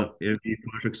du ja, da, wie ich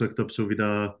vorher schon gesagt habe, so wie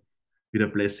der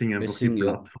Blessing einfach die Blessing,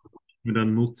 ja. Plattform wieder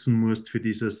nutzen musst für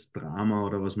dieses Drama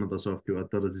oder was man da so auf die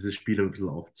Art oder dieses Spiel ein bisschen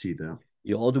aufzieht. Ja,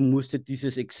 Ja, du musst halt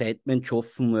dieses Excitement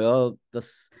schaffen, ja,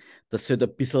 dass es halt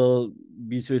ein bisschen,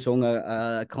 wie soll ich sagen,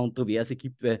 eine Kontroverse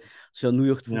gibt, weil so eine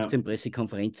ja, 0815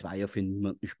 Pressekonferenz war ja für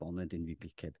niemanden spannend in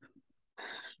Wirklichkeit.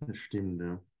 das stimmt,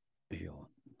 ja. Ja.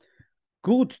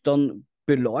 Gut, dann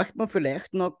beleuchten wir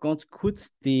vielleicht noch ganz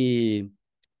kurz die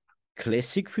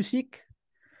Classic Physik.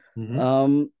 Mhm.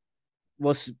 Ähm,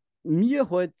 was mir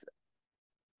halt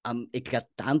am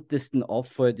eklatantesten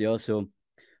auffällt, ja, so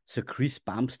Chris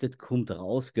Bumstead kommt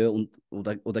raus, gell,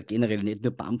 oder generell nicht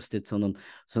nur Bumstead, sondern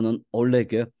alle,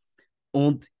 gell.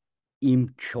 Und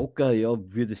im Jogger, ja,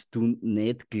 würdest du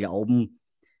nicht glauben,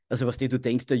 also was du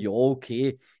denkst, ja,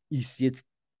 okay, ist jetzt,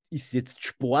 ist jetzt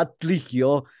sportlich,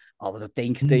 ja, aber du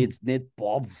denkst ja Mhm. jetzt nicht,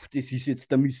 boah, das ist jetzt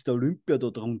der Mr. Olympia da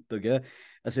drunter, gell.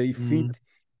 Also Mhm.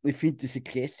 ich find diese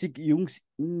Classic-Jungs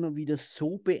immer wieder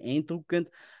so beeindruckend,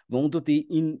 wenn du die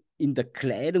in der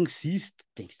Kleidung siehst,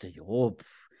 denkst du, ja,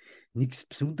 nichts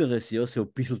Besonderes, ja, so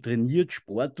ein bisschen trainiert,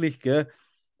 sportlich, gell,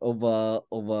 aber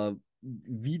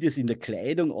wie das in der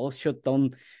Kleidung ausschaut,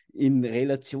 dann in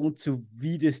Relation zu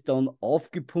wie das dann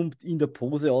aufgepumpt in der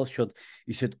Pose ausschaut,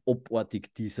 ist halt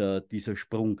abartig, dieser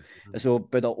Sprung. Also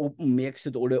bei der Open merkst du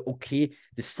halt alle, okay,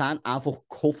 das sind einfach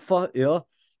Koffer, ja,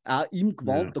 auch im Ja.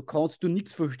 Gewand, da kannst du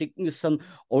nichts verstecken, das sind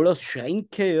alles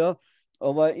Schränke, ja,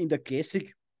 aber in der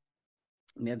Classic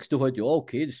merkst du halt, ja,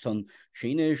 okay, das sind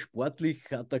schöne,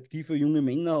 sportlich attraktive junge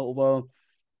Männer, aber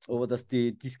dass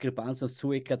die Diskrepanz dann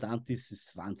so eklatant ist,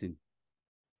 ist Wahnsinn.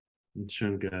 Das ist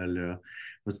schon geil, ja.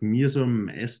 Was mir so am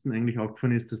meisten eigentlich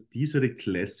aufgefallen ist, dass diese die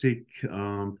Classic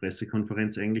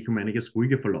Pressekonferenz eigentlich um einiges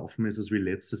ruhiger verlaufen ist als wie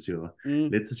letztes Jahr. Mhm.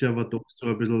 Letztes Jahr war doch so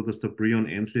ein bisschen, dass der Brian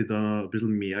Ansley da ein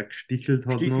bisschen mehr gestichelt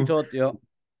hat Stichelt noch. hat, ja.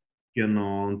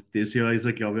 Genau, und dieses Jahr ist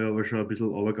er, glaube ich, aber schon ein bisschen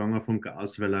runtergegangen vom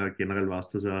Gas, weil er generell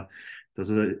weiß, dass er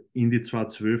in die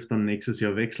 212 dann nächstes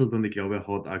Jahr wechselt und ich glaube, er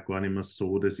hat auch gar nicht mehr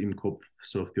so das im Kopf,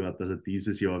 so auf die Art, dass er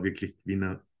dieses Jahr wirklich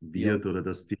Gewinner Ja. wird oder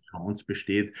dass die Chance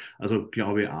besteht. Also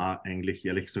glaube ich auch eigentlich,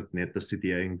 ehrlich gesagt, nicht, dass sie die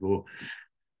irgendwo.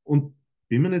 Und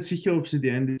bin mir nicht sicher, ob sie die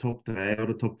in die Top 3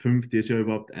 oder Top 5 dieses Jahr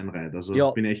überhaupt einreiht. Also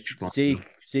Ja, bin echt gespannt. sehe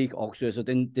ich auch so. Also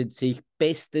den sehe ich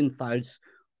bestenfalls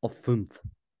auf 5.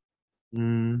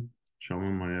 Schauen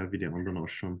wir mal, ja, wie die anderen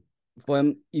ausschauen. Vor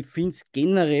allem, ich finde es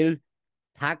generell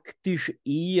taktisch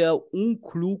eher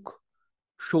unklug,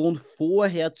 schon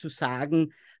vorher zu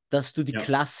sagen, dass du die Ja,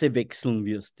 Klasse wechseln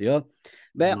wirst, ja.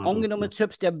 Weil na doch. angenommen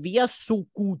selbst der wäre so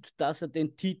gut, dass er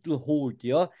den Titel holt,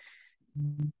 ja,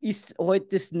 ist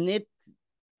halt das nicht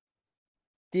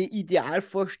die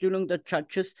Idealvorstellung der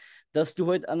Judges, dass du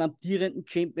halt einen amtierenden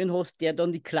Champion hast, der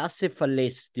dann die Klasse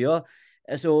verlässt, ja.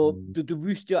 Also Mhm. du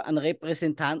willst ja einen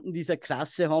Repräsentanten dieser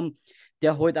Klasse haben,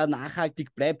 der halt auch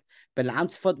nachhaltig bleibt. Bei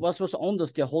Lansford war es was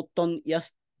anderes. Der hat dann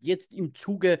erst jetzt im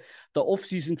Zuge der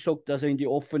Offseason gesagt, dass er in die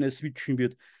offene switchen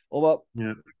wird. Aber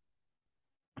Ja.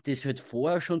 das halt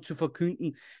vorher schon zu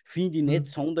verkünden, finde ich nicht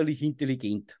Hm. sonderlich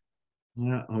intelligent.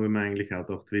 Ja, habe ich mir eigentlich auch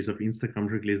gedacht, wie ich es auf Instagram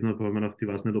schon gelesen habe, habe ich mir gedacht, ich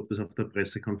weiß nicht, ob das auf der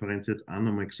Pressekonferenz jetzt auch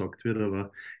nochmal gesagt wird,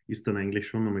 aber ist dann eigentlich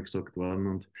schon nochmal gesagt worden.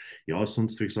 Und ja,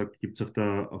 sonst, wie gesagt, gibt es auf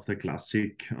der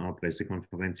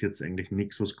Klassik-Pressekonferenz jetzt eigentlich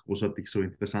nichts, was großartig so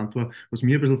interessant war. Was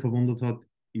mir ein bisschen verwundert hat,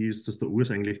 ist, dass der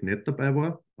Urs eigentlich nicht dabei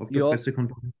war auf der Ja,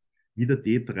 Pressekonferenz. Wieder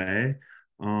D3,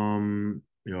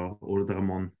 ja, oder der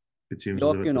Ramon,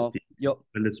 ja, beziehungsweise halt das genau. D, Ja,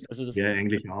 weil das also das, wäre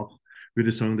eigentlich auch, würde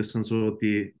ich sagen, das sind so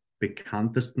die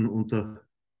bekanntesten unter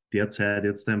der Zeit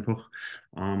jetzt einfach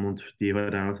und die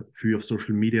halt auch viel auf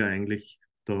Social Media eigentlich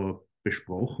da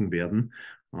besprochen werden.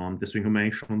 Deswegen haben wir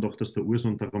eigentlich schon gedacht, dass der Urs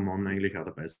und der Roman eigentlich auch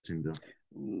dabei sind. Ja.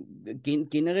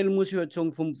 generell muss ich halt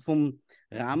sagen, vom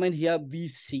Rahmen her, wie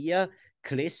sehr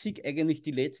Classic eigentlich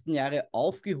die letzten Jahre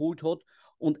aufgeholt hat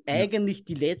und Ja. eigentlich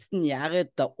die letzten Jahre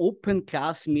der Open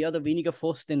Class mehr oder weniger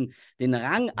fast den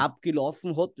Rang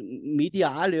abgelaufen hat,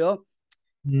 medial, ja,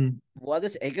 Hm. war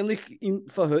das eigentlich im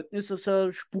Verhältnis als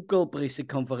eine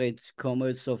Spuckerl-Pressekonferenz, kann man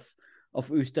jetzt auf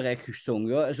Österreichisch sagen.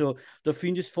 Ja? Also da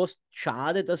finde ich es fast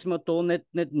schade, dass man da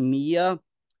nicht mehr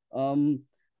ähm,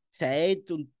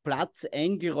 Zeit und Platz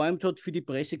eingeräumt hat für die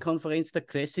Pressekonferenz der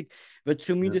Classic, weil Ja.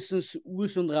 zumindest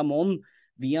Urs und Ramon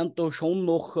wären da schon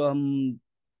noch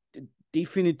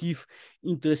definitiv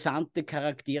interessante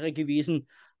Charaktere gewesen.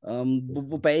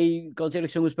 Wobei ich ganz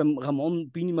ehrlich sagen muss, beim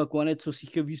Ramon bin ich mir gar nicht so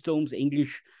sicher, wie es da ums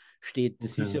Englisch steht.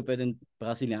 Das ist ja Okay. bei den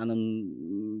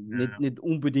Brasilianern Ja, nicht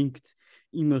unbedingt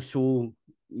immer so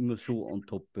on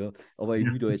top. Ja. Aber ich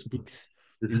ja. will da Das, jetzt nichts.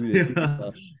 Ich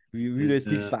will jetzt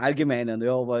nichts ja. verallgemeinern,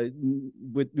 ja, aber ich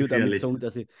wollte nur damit Gefährlich. sagen,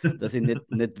 dass ich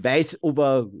nicht weiß, ob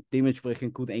er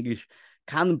dementsprechend gut Englisch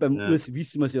kann. Beim Ja. Urs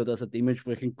wissen wir es ja, dass er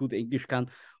dementsprechend gut Englisch kann.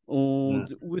 Ja.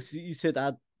 Und Urs ist halt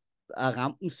auch ein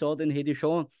Rampensau, den hätte ich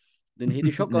schon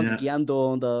ganz Ja. gern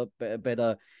da bei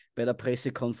der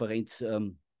Pressekonferenz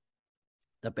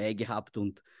dabei gehabt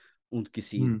und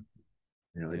gesehen. Hm.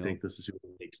 Ja, ich Ja. denke, dass es über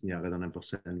die nächsten Jahre dann einfach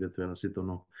sein wird, wenn er sich da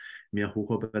noch mehr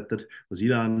hocharbeitet. Was ich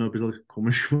da auch noch ein bisschen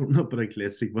komisch gefunden habe bei der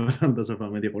Classic, war dann, dass auf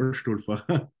einmal die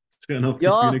Rollstuhlfahrer auf die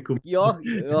Bühne Ja, kommen. ja,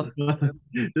 ja,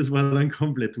 Das war dann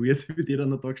komplett weird, wie die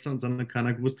dann da gestanden sind und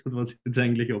keiner gewusst hat, was jetzt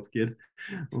eigentlich abgeht.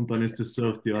 Und dann ist das so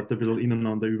auf die Art ein bisschen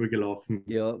ineinander übergelaufen.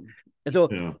 ja. Also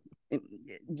Ja, äh,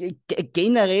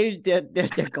 generell der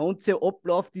ganze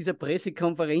Ablauf dieser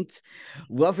Pressekonferenz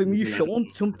war für ein mich bisschen ein. schon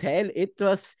zum Teil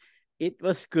etwas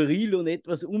skurril und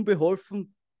etwas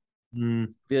unbeholfen.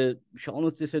 Hm, Wir schauen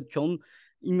uns das halt schon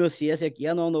immer sehr, sehr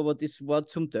gerne an, aber das war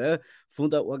zum Teil von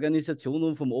der Organisation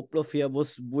und vom Ablauf her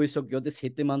was, wo ich sage, ja, das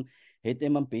hätte man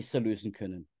besser lösen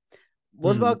können.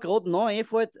 Was mir hm. gerade noch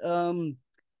einfällt,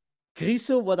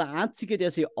 Chriso war der Einzige,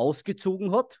 der sich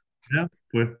ausgezogen hat, Ja,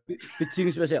 voll.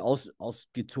 beziehungsweise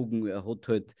ausgezogen. Er hat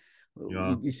halt,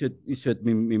 Ja, ist halt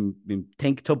mit dem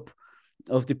Tanktop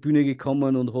auf die Bühne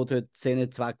gekommen und hat halt seine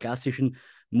zwei klassischen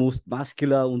Most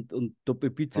Muscular und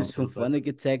Doppelbizeps von vorne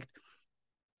gezeigt.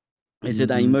 Es ist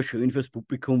halt auch hm, immer schön fürs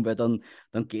Publikum, weil dann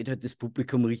geht halt das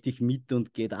Publikum richtig mit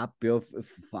und geht ab. Ja,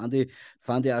 fand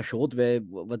ich auch schade, weil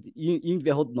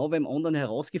irgendwer hat noch beim anderen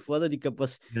herausgefordert. Ich glaube,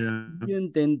 was ja,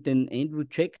 Ian, den Andrew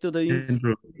checkt oder irgend.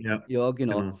 Andrew, ja, Ja,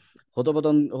 genau. genau. Hat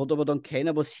aber dann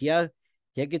keiner was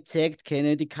hergezeigt,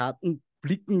 keine die Karten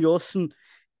blicken lassen.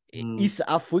 Mhm. ist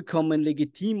auch vollkommen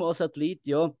legitim als Athlet,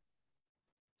 ja.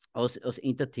 Aus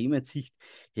Entertainment-Sicht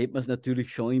hätte man es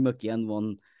natürlich schon immer gern,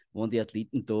 wenn die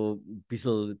Athleten da ein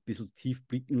bisschen tief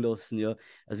blicken lassen, ja.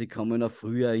 Also ich kann mich noch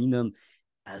früher erinnern,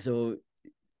 also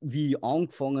wie ich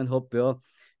angefangen habe, ja,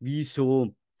 wie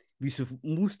so, wie so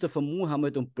Mustafa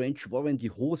Mohammed und Branch Warren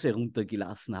die Hose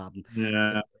runtergelassen haben.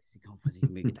 Bei der Ja, Pressekonferenz, ich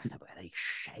mir gedacht habe, Alter, ich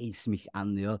scheiß mich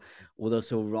an, ja. Oder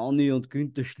so Ronnie und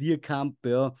Günther Schlierkamp,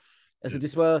 ja. Also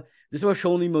ja. das war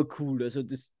schon immer cool. Also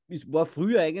war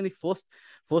früher eigentlich fast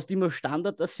immer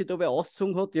Standard, dass sie da wer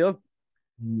ausgezogen hat, ja.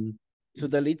 Mhm. So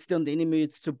der letzte, an den ich mich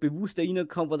jetzt so bewusst erinnern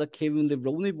kann, war der Kevin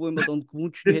Levroni, wo ich mir dann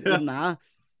gewünscht hätte, Ja, na,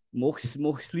 mach's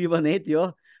lieber nicht,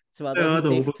 ja. ja,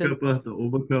 2016. Der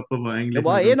Oberkörper war Er eigentlich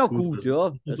war noch eh ganz noch gut. gut, Also, ja.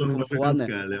 muss ich Also sagen, von war schon ganz vorne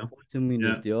geil, ja.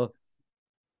 zumindest, Ja. ja.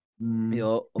 Mhm.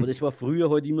 Ja, aber das war früher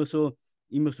halt immer so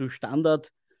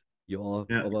Standard. Ja,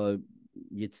 Ja. aber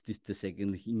jetzt ist das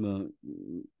eigentlich immer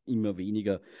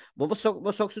weniger. Aber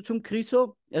was sagst du zum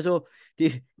Chriso? Also,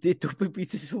 die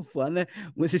Doppelbizeps von vorne,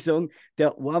 muss ich sagen,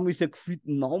 der Arm ist ja gefühlt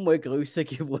nochmal größer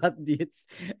geworden jetzt.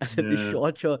 Also, das Ja.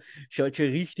 schaut schon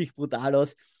richtig brutal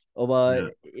aus. Aber Ja.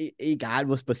 egal,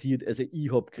 was passiert, also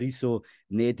ich habe Chriso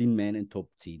nicht in meinen Top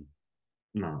 10.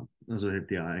 Na, also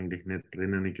hätte ich auch eigentlich nicht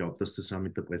drinnen. Ich glaube, dass das auch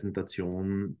mit der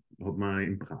Präsentation, hat man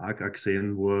in Prag auch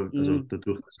gesehen, also Mhm.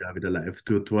 dadurch, dass er auch wieder live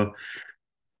dort war,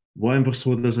 war einfach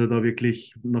so, dass er da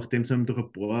wirklich, nachdem sie ihm durch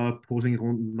ein paar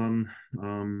Posingrunden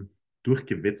dann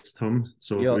durchgewetzt haben,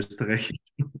 so auf Ja, Österreich,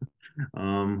 hat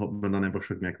man dann einfach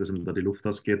schon gemerkt, dass ihm da die Luft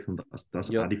ausgeht und dass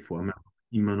auch ja. die Form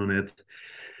immer noch nicht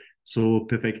so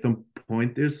perfekt am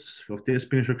Point ist. Auf das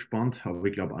bin ich schon gespannt, aber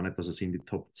ich glaube auch nicht, dass er sich in die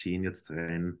Top 10 jetzt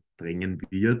reindrängen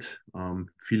wird.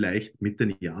 Vielleicht mit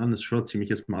den Jahren, ist schon ein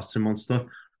ziemliches Massemonster.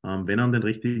 Wenn er an den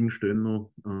richtigen Stellen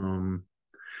noch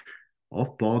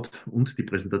aufbaut und die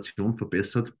Präsentation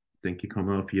verbessert, denke ich, kann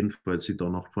man auf jeden Fall sich da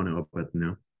nach vorne arbeiten.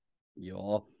 Ja.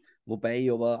 Ja, wobei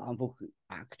ich aber einfach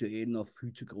aktuell noch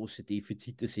viel zu große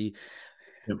Defizite sehe.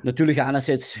 Ja. Natürlich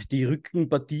einerseits die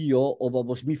Rückenpartie, ja, aber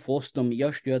was mich fast noch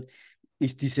mehr stört,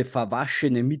 ist diese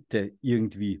verwaschene Mitte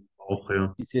irgendwie. Auch,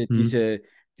 ja. Diese, Hm. diese,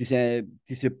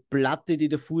 diese Platte, die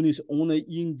da vorne ist, ohne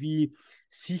irgendwie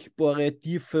sichtbare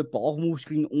tiefe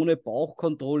Bauchmuskeln, ohne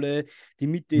Bauchkontrolle. Die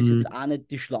Mitte ist Hm. jetzt auch nicht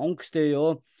die schlankste,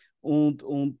 ja. Und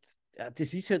ja,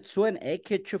 das ist halt so ein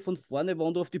Eyecatcher von vorne,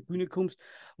 wenn du auf die Bühne kommst,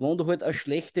 wenn du halt eine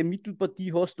schlechte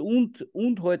Mittelpartie hast und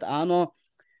halt auch noch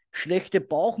schlechte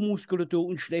Bauchmuskulatur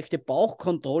und schlechte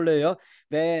Bauchkontrolle, ja,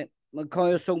 weil man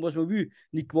kann ja sagen, was man will.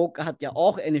 Nick Walker hat ja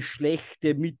auch eine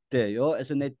schlechte Mitte, ja,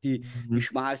 also nicht die Hm.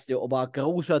 schmalste, aber eine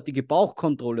großartige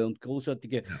Bauchkontrolle und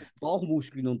großartige Ja.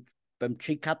 Bauchmuskeln. Und beim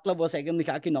Jay Cutler war es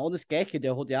eigentlich auch genau das Gleiche.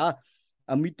 Der hat ja auch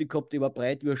eine Mitte gehabt, die war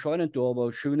breit wie ein Scheunentor,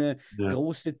 aber schöne, Ja.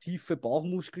 große, tiefe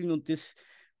Bauchmuskeln und das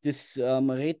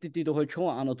rettet die da halt schon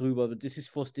einer drüber. Aber das ist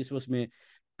fast das, was mir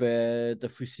bei der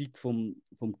Physik vom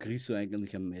Chris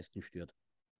eigentlich am meisten stört.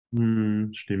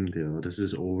 Stimmt, ja. Das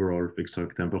ist overall, wie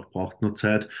gesagt, einfach braucht noch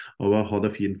Zeit, aber hat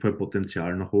auf jeden Fall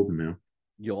Potenzial nach oben, ja.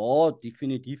 Ja,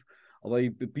 definitiv. Aber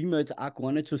ich bin mir jetzt auch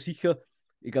gar nicht so sicher.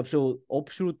 Ich glaube, so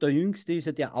absolut der Jüngste ist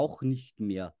er der auch nicht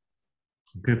mehr.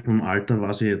 Okay, vom Alter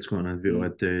weiß ich jetzt gar nicht, wie Hm,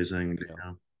 alt der ist eigentlich. ja,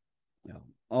 Ja. ja.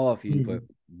 Aber auf jeden Fall, Hm.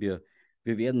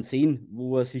 wir werden sehen,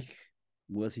 wo er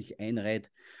sich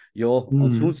einreiht. Ja, Hm.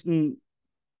 ansonsten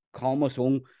kann man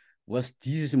sagen, war es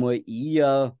dieses Mal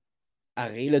eher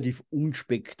eine relativ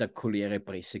unspektakuläre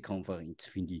Pressekonferenz,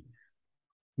 finde ich.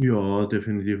 Ja,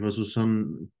 definitiv. Also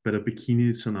sind bei der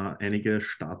Bikini sind auch einige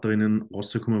Starterinnen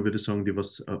rausgekommen, würde ich sagen, die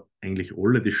was eigentlich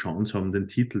alle die Chance haben, den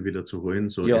Titel wieder zu holen.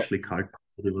 So Ja, Ashley Carter,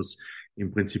 die was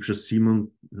im Prinzip schon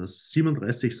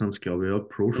 37 sind es, glaube ich, ja,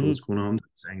 Pro-Shows mhm, gewonnen haben. Das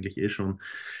ist eigentlich eh schon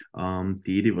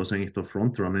die was eigentlich der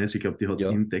Frontrunner ist. Ich glaube, die hat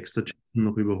ja, ihn Dexter Jackson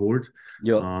noch überholt.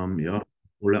 ja, Ja,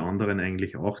 alle anderen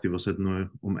eigentlich auch, die was halt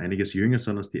nur um einiges jünger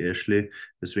sind als die Ashley.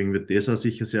 Deswegen wird das auch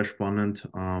sicher sehr spannend.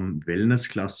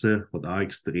 Wellnessklasse hat auch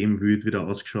extrem wild wieder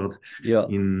ausgeschaut ja,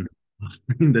 in,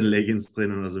 in den Leggings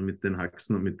drinnen, also mit den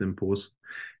Haxen und mit dem Pose.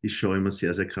 Ist schon immer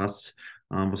sehr, sehr krass.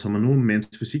 Was haben wir nun? Men's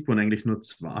Physik waren eigentlich nur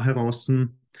zwei heraus.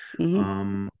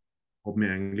 mhm, Hat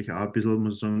mir eigentlich auch ein bisschen,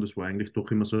 muss ich sagen, das war eigentlich doch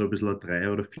immer so ein bisschen ein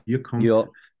Drei- oder Vierkampf. ja,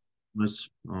 Das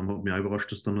hat mich auch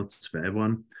überrascht, dass da nur zwei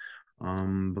waren.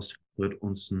 Was wird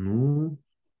uns nur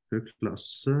für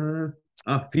Klasse?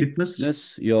 Fitness.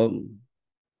 Fitness, ja,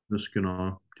 Das ist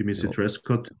genau die Missy ja,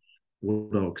 Dresscott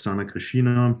oder Oksana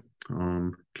Krishina.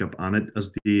 Ich glaube auch nicht,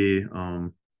 also die,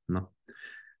 na,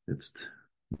 jetzt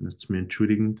müsst ihr mir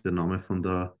entschuldigen, der Name von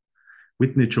der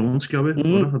Whitney Jones, glaube ich,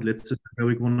 oder? mhm, Hat letztes Jahr,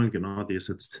 glaube ich, gewonnen. Genau, die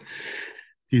ist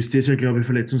dieses Jahr, glaube ich,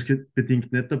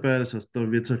 verletzungsbedingt nicht dabei. Das heißt, da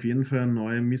wird es auf jeden Fall eine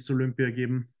neue Miss Olympia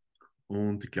geben.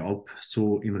 und ich glaube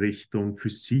so in Richtung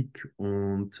Physik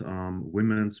und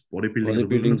Women's Bodybuilding, also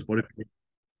Women's Bodybuilding. Bodybuilding,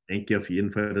 denke ich auf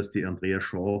jeden Fall, dass die Andrea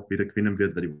Shaw wieder gewinnen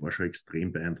wird, weil die war schon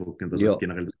extrem beeindruckend. Also Ja,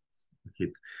 generell das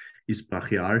Paket ist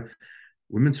brachial.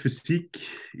 Women's Physik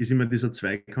ist immer dieser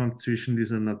Zweikampf zwischen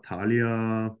dieser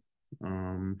Natalia,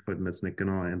 fällt mir jetzt nicht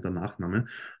genau ein, der Nachname,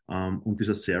 und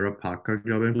dieser Sarah Parker,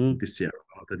 glaube ich. Und hm, die Sarah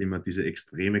hat halt immer diese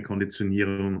extreme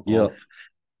Konditionierung ja, auf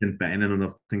den Beinen und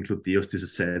auf den Gluteus, diese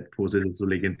Side-Pose, das ist so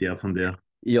legendär von der.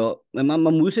 ja. Man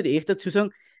muss halt echt dazu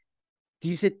sagen,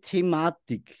 diese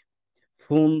Thematik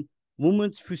von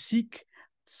Womens Physik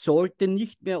sollte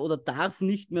nicht mehr oder darf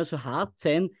nicht mehr so hart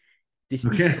sein.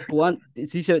 Okay.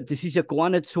 Das ist ja gar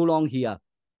nicht so lang her,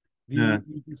 Ja.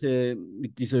 wie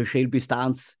mit dieser Shelby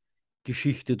Stans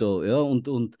Geschichte da, ja, und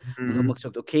haben wir Mhm.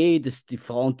 gesagt, okay, die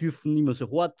Frauen dürfen nicht mehr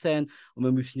so hart sein und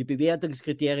wir müssen die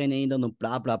Bewertungskriterien ändern und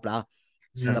bla bla bla.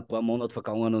 Es sind Ja. ein paar Monate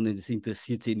vergangen und es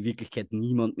interessiert sich in Wirklichkeit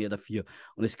niemand mehr dafür.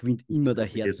 Und es gewinnt immer der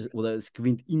härteste oder es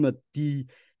gewinnt immer die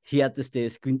härteste,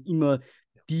 es gewinnt immer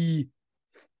die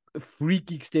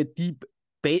freakigste,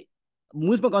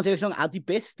 muss man ganz ehrlich sagen, auch die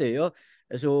beste, ja.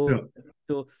 Also Ja.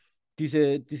 so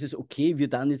dieses, okay, wir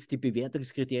dann jetzt die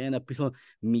Bewertungskriterien ein bisschen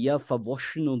mehr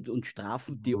verwaschen und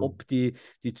strafen die ab, die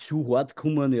zu hart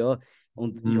kommen, ja.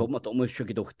 Und ich Mhm. habe mir damals schon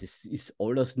gedacht, das ist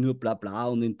alles nur bla bla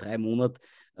und in 3 Monaten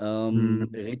Mhm.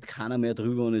 redet keiner mehr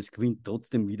drüber und es gewinnt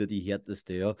trotzdem wieder die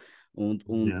härteste, ja. Ja.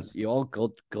 Und ja,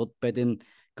 gerade gerade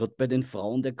bei den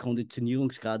Frauen der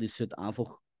Konditionierungsgrad ist halt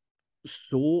einfach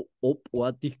so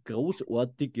abartig,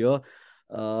 großartig, ja.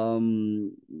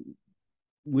 Ähm,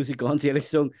 Muss ich ganz ehrlich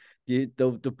sagen, da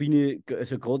bin ich,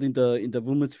 also gerade in der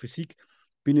Women's Physik,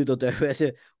 bin ich da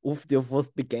teilweise oft ja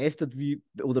fast begeistert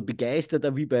oder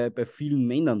begeisterter wie bei vielen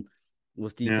Männern,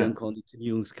 was die für einen Ja.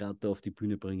 Konditionierungsgrad da auf die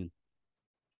Bühne bringen.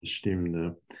 Das stimmt,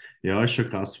 ja. Ja, ist schon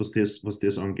krass, was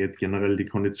das angeht. Generell die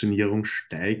Konditionierung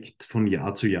steigt von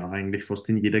Jahr zu Jahr eigentlich fast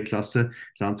in jeder Klasse.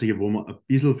 Das Einzige, wo man ein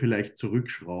bisschen vielleicht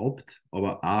zurückschraubt,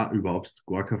 aber auch überhaupt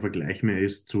gar kein Vergleich mehr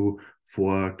ist zu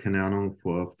vor, keine Ahnung,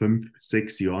 vor 5,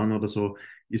 6 Jahren oder so,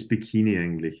 ist Bikini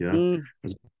eigentlich, ja. Mm,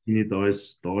 Also Bikini, da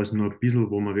ist nur ein bisschen,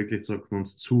 wo man wirklich sagt, wenn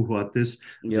es zu hart ist.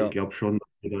 Also ich ja, glaube schon, dass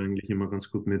wir da eigentlich immer ganz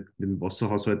gut mit dem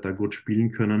Wasserhaushalt da gut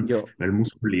spielen können, ja, weil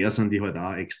muskulär sind die halt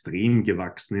auch extrem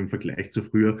gewachsen im Vergleich zu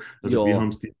früher. Also wir ja, haben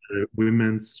es die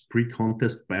Women's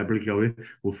Pre-Contest Bible, glaube ich,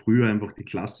 wo früher einfach die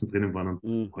Klassen drinnen waren und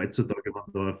mm, heutzutage,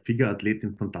 wenn da eine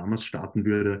Figurathletin von damals starten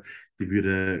würde, die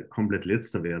würde komplett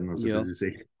letzter werden. Also das ja. ist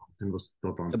echt Wahnsinn, was da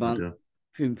Ich dann kommt, mein, ja.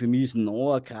 für mich ist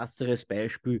noch ein krasseres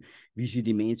Beispiel, wie sich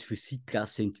die Men's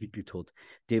Physikklasse entwickelt hat.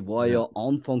 Die war ja Ja.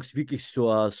 anfangs wirklich so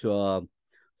eine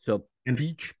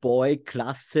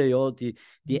Beachboy-Klasse, ja, die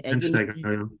eigentlich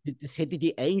Einsteiger, ja. das hätte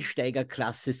die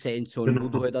Einsteigerklasse sein sollen, wo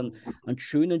du Genau. halt einen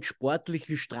schönen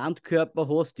sportlichen Strandkörper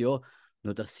hast, ja.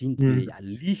 Nur da sind wir Hm. ja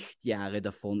Lichtjahre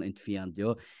davon entfernt,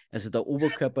 ja. Also der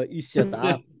Oberkörper ist ja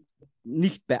da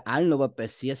nicht bei allen, aber bei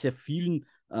sehr, sehr vielen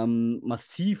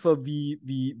massiver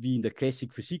wie in der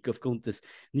Classic Physik aufgrund des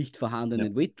nicht Ja.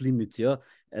 vorhandenen Weight Limits, ja.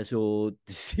 Also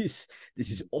das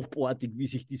ist abartig, wie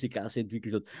sich diese Klasse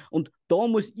entwickelt hat. Und da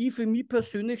muss ich für mich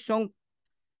persönlich sagen,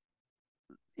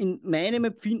 in meinem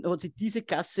Empfinden hat sich diese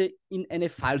Klasse in eine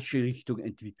falsche Richtung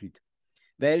entwickelt,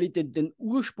 weil ich den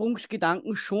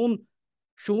Ursprungsgedanken schon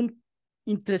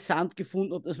interessant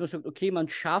gefunden habe, dass man sagt, okay, man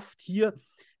schafft hier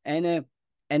eine,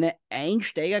 eine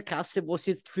Einsteigerklasse, was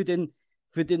jetzt für den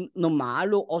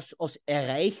Normalo aus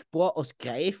erreichbar, aus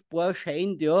greifbar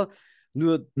scheint, ja.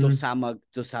 Nur Hm. da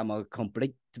sind wir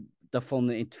komplett davon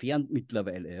entfernt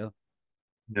mittlerweile, ja.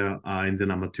 Ja, auch in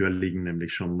den Amateurligen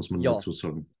nämlich schon, muss man Ja, dazu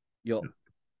sagen. ja. Ja.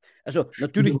 Also Also,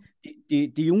 natürlich,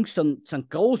 die Jungs sind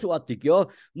großartig, ja,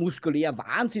 muskulär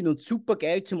Wahnsinn und super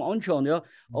geil zum Anschauen, ja,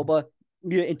 aber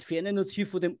wir entfernen uns hier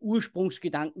von dem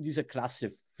Ursprungsgedanken dieser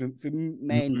Klasse, für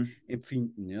mein mhm.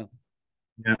 Empfinden, ja.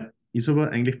 Ja, ist aber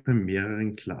eigentlich bei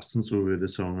mehreren Klassen so, würde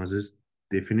ich sagen. Also es ist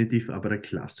definitiv aber der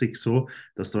Klassik so,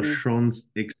 dass da Hm, schon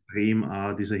extrem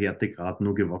dieser Härtegrad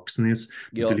nur gewachsen ist.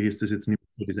 ja, Natürlich ist das jetzt nicht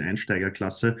so diese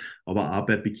Einsteigerklasse, aber auch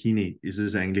bei Bikini ist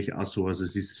es eigentlich auch so. Also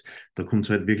es ist, da kommt es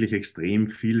halt wirklich extrem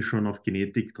viel schon auf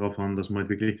Genetik drauf an, dass man halt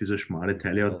wirklich diese schmale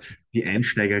Teile hat. ja. Die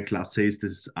Einsteigerklasse ist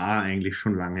das auch eigentlich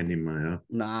schon lange nicht mehr, ja.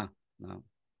 Na, na.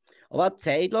 Aber eine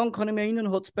Zeit lang, kann ich mich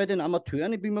erinnern, hat es bei den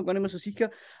Amateuren, ich bin mir gar nicht mehr so sicher,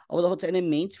 aber da hat es eine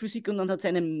Men's-Physik und dann hat es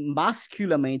eine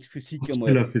Muscular Men's-Physik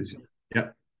einmal Muscular Physik.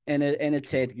 Ja. eine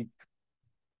Zeit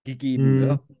gegeben, Mhm.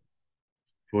 ja,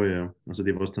 Voll, ja. Also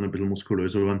die, was dann ein bisschen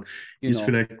muskulöser waren, ist genau,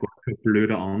 vielleicht gar kein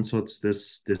blöder Ansatz,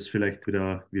 das vielleicht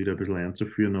wieder ein bisschen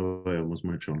einzuführen, aber ja, muss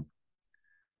man halt schauen.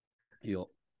 ja.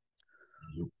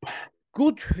 Jo.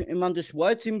 Gut, ich meine, das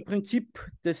war jetzt im Prinzip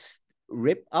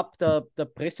Wrap-up der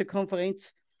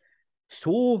Pressekonferenz.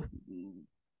 So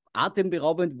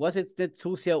atemberaubend war es jetzt nicht,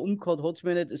 so sehr umgehauen hat es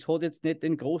mir nicht. Es hat jetzt nicht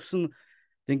den großen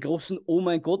Oh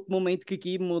mein Gott-Moment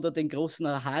gegeben oder den großen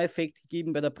Aha-Effekt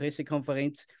gegeben bei der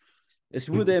Pressekonferenz. Es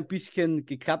wurde ein bisschen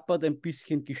geklappert, ein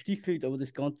bisschen gestichelt, aber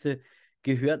das Ganze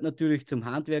gehört natürlich zum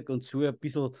Handwerk und so ein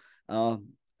bisschen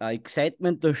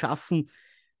Excitement da schaffen.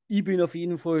 Ich bin auf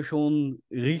jeden Fall schon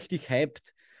richtig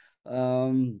hyped.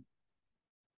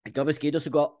 Ich glaube, es geht ja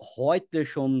sogar heute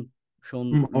schon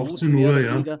Um los, 18 mehr Uhr, oder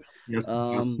ja. weniger. Ersten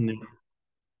Ähm, Klassen, ja.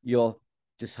 ja,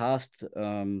 das heißt,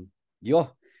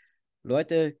 ja,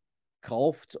 Leute,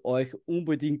 kauft euch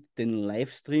unbedingt den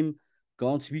Livestream.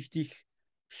 Ganz wichtig,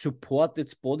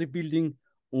 supportet Bodybuilding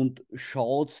und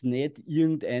schaut nicht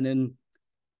irgendeinen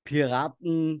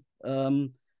Piraten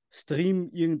Stream,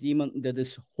 irgendjemanden, der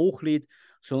das hochlädt,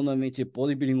 sondern wenn ihr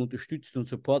Bodybuilding unterstützt und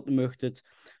supporten möchtet,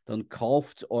 dann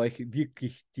kauft euch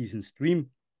wirklich diesen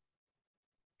Stream.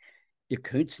 Ihr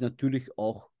könnt natürlich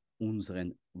auch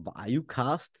unseren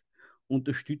Valuecast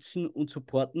unterstützen und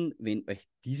supporten, wenn euch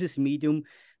dieses Medium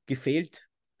gefällt.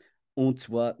 Und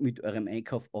zwar mit eurem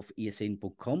Einkauf auf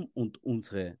esn.com und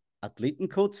unsere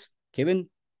Athletencodes. Kevin?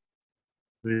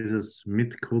 So ist es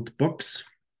mit Code BOX.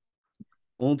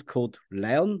 Und Code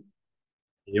Lion.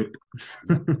 Jupp.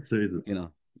 Ja, So ist es.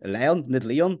 genau. Lion, nicht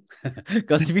Leon.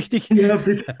 Ganz wichtig. Ja,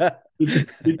 bitte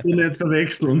nicht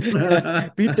verwechseln.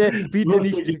 Bitte Noch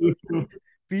nicht, der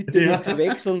bitte nicht Ja.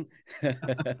 verwechseln.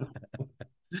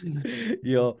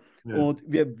 Ja, Ja. und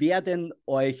wir werden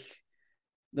euch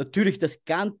natürlich das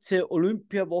ganze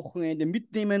Olympia-Wochenende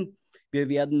mitnehmen. Wir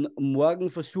werden morgen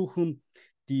versuchen,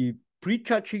 die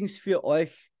Prejudgings für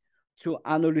euch zu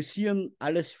analysieren,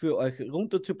 alles für euch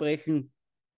runterzubrechen.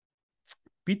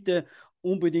 Bitte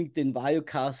unbedingt den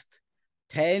Valuecast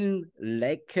teilen,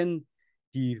 liken,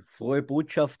 die frohe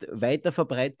Botschaft weiter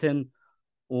verbreiten.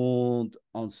 Und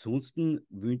ansonsten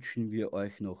wünschen wir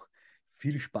euch noch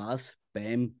viel Spaß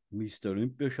beim Mr.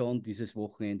 Olympia schauen dieses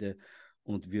Wochenende.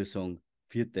 Und wir sagen,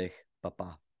 viert euch,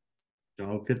 Baba.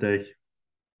 Ciao, für dich.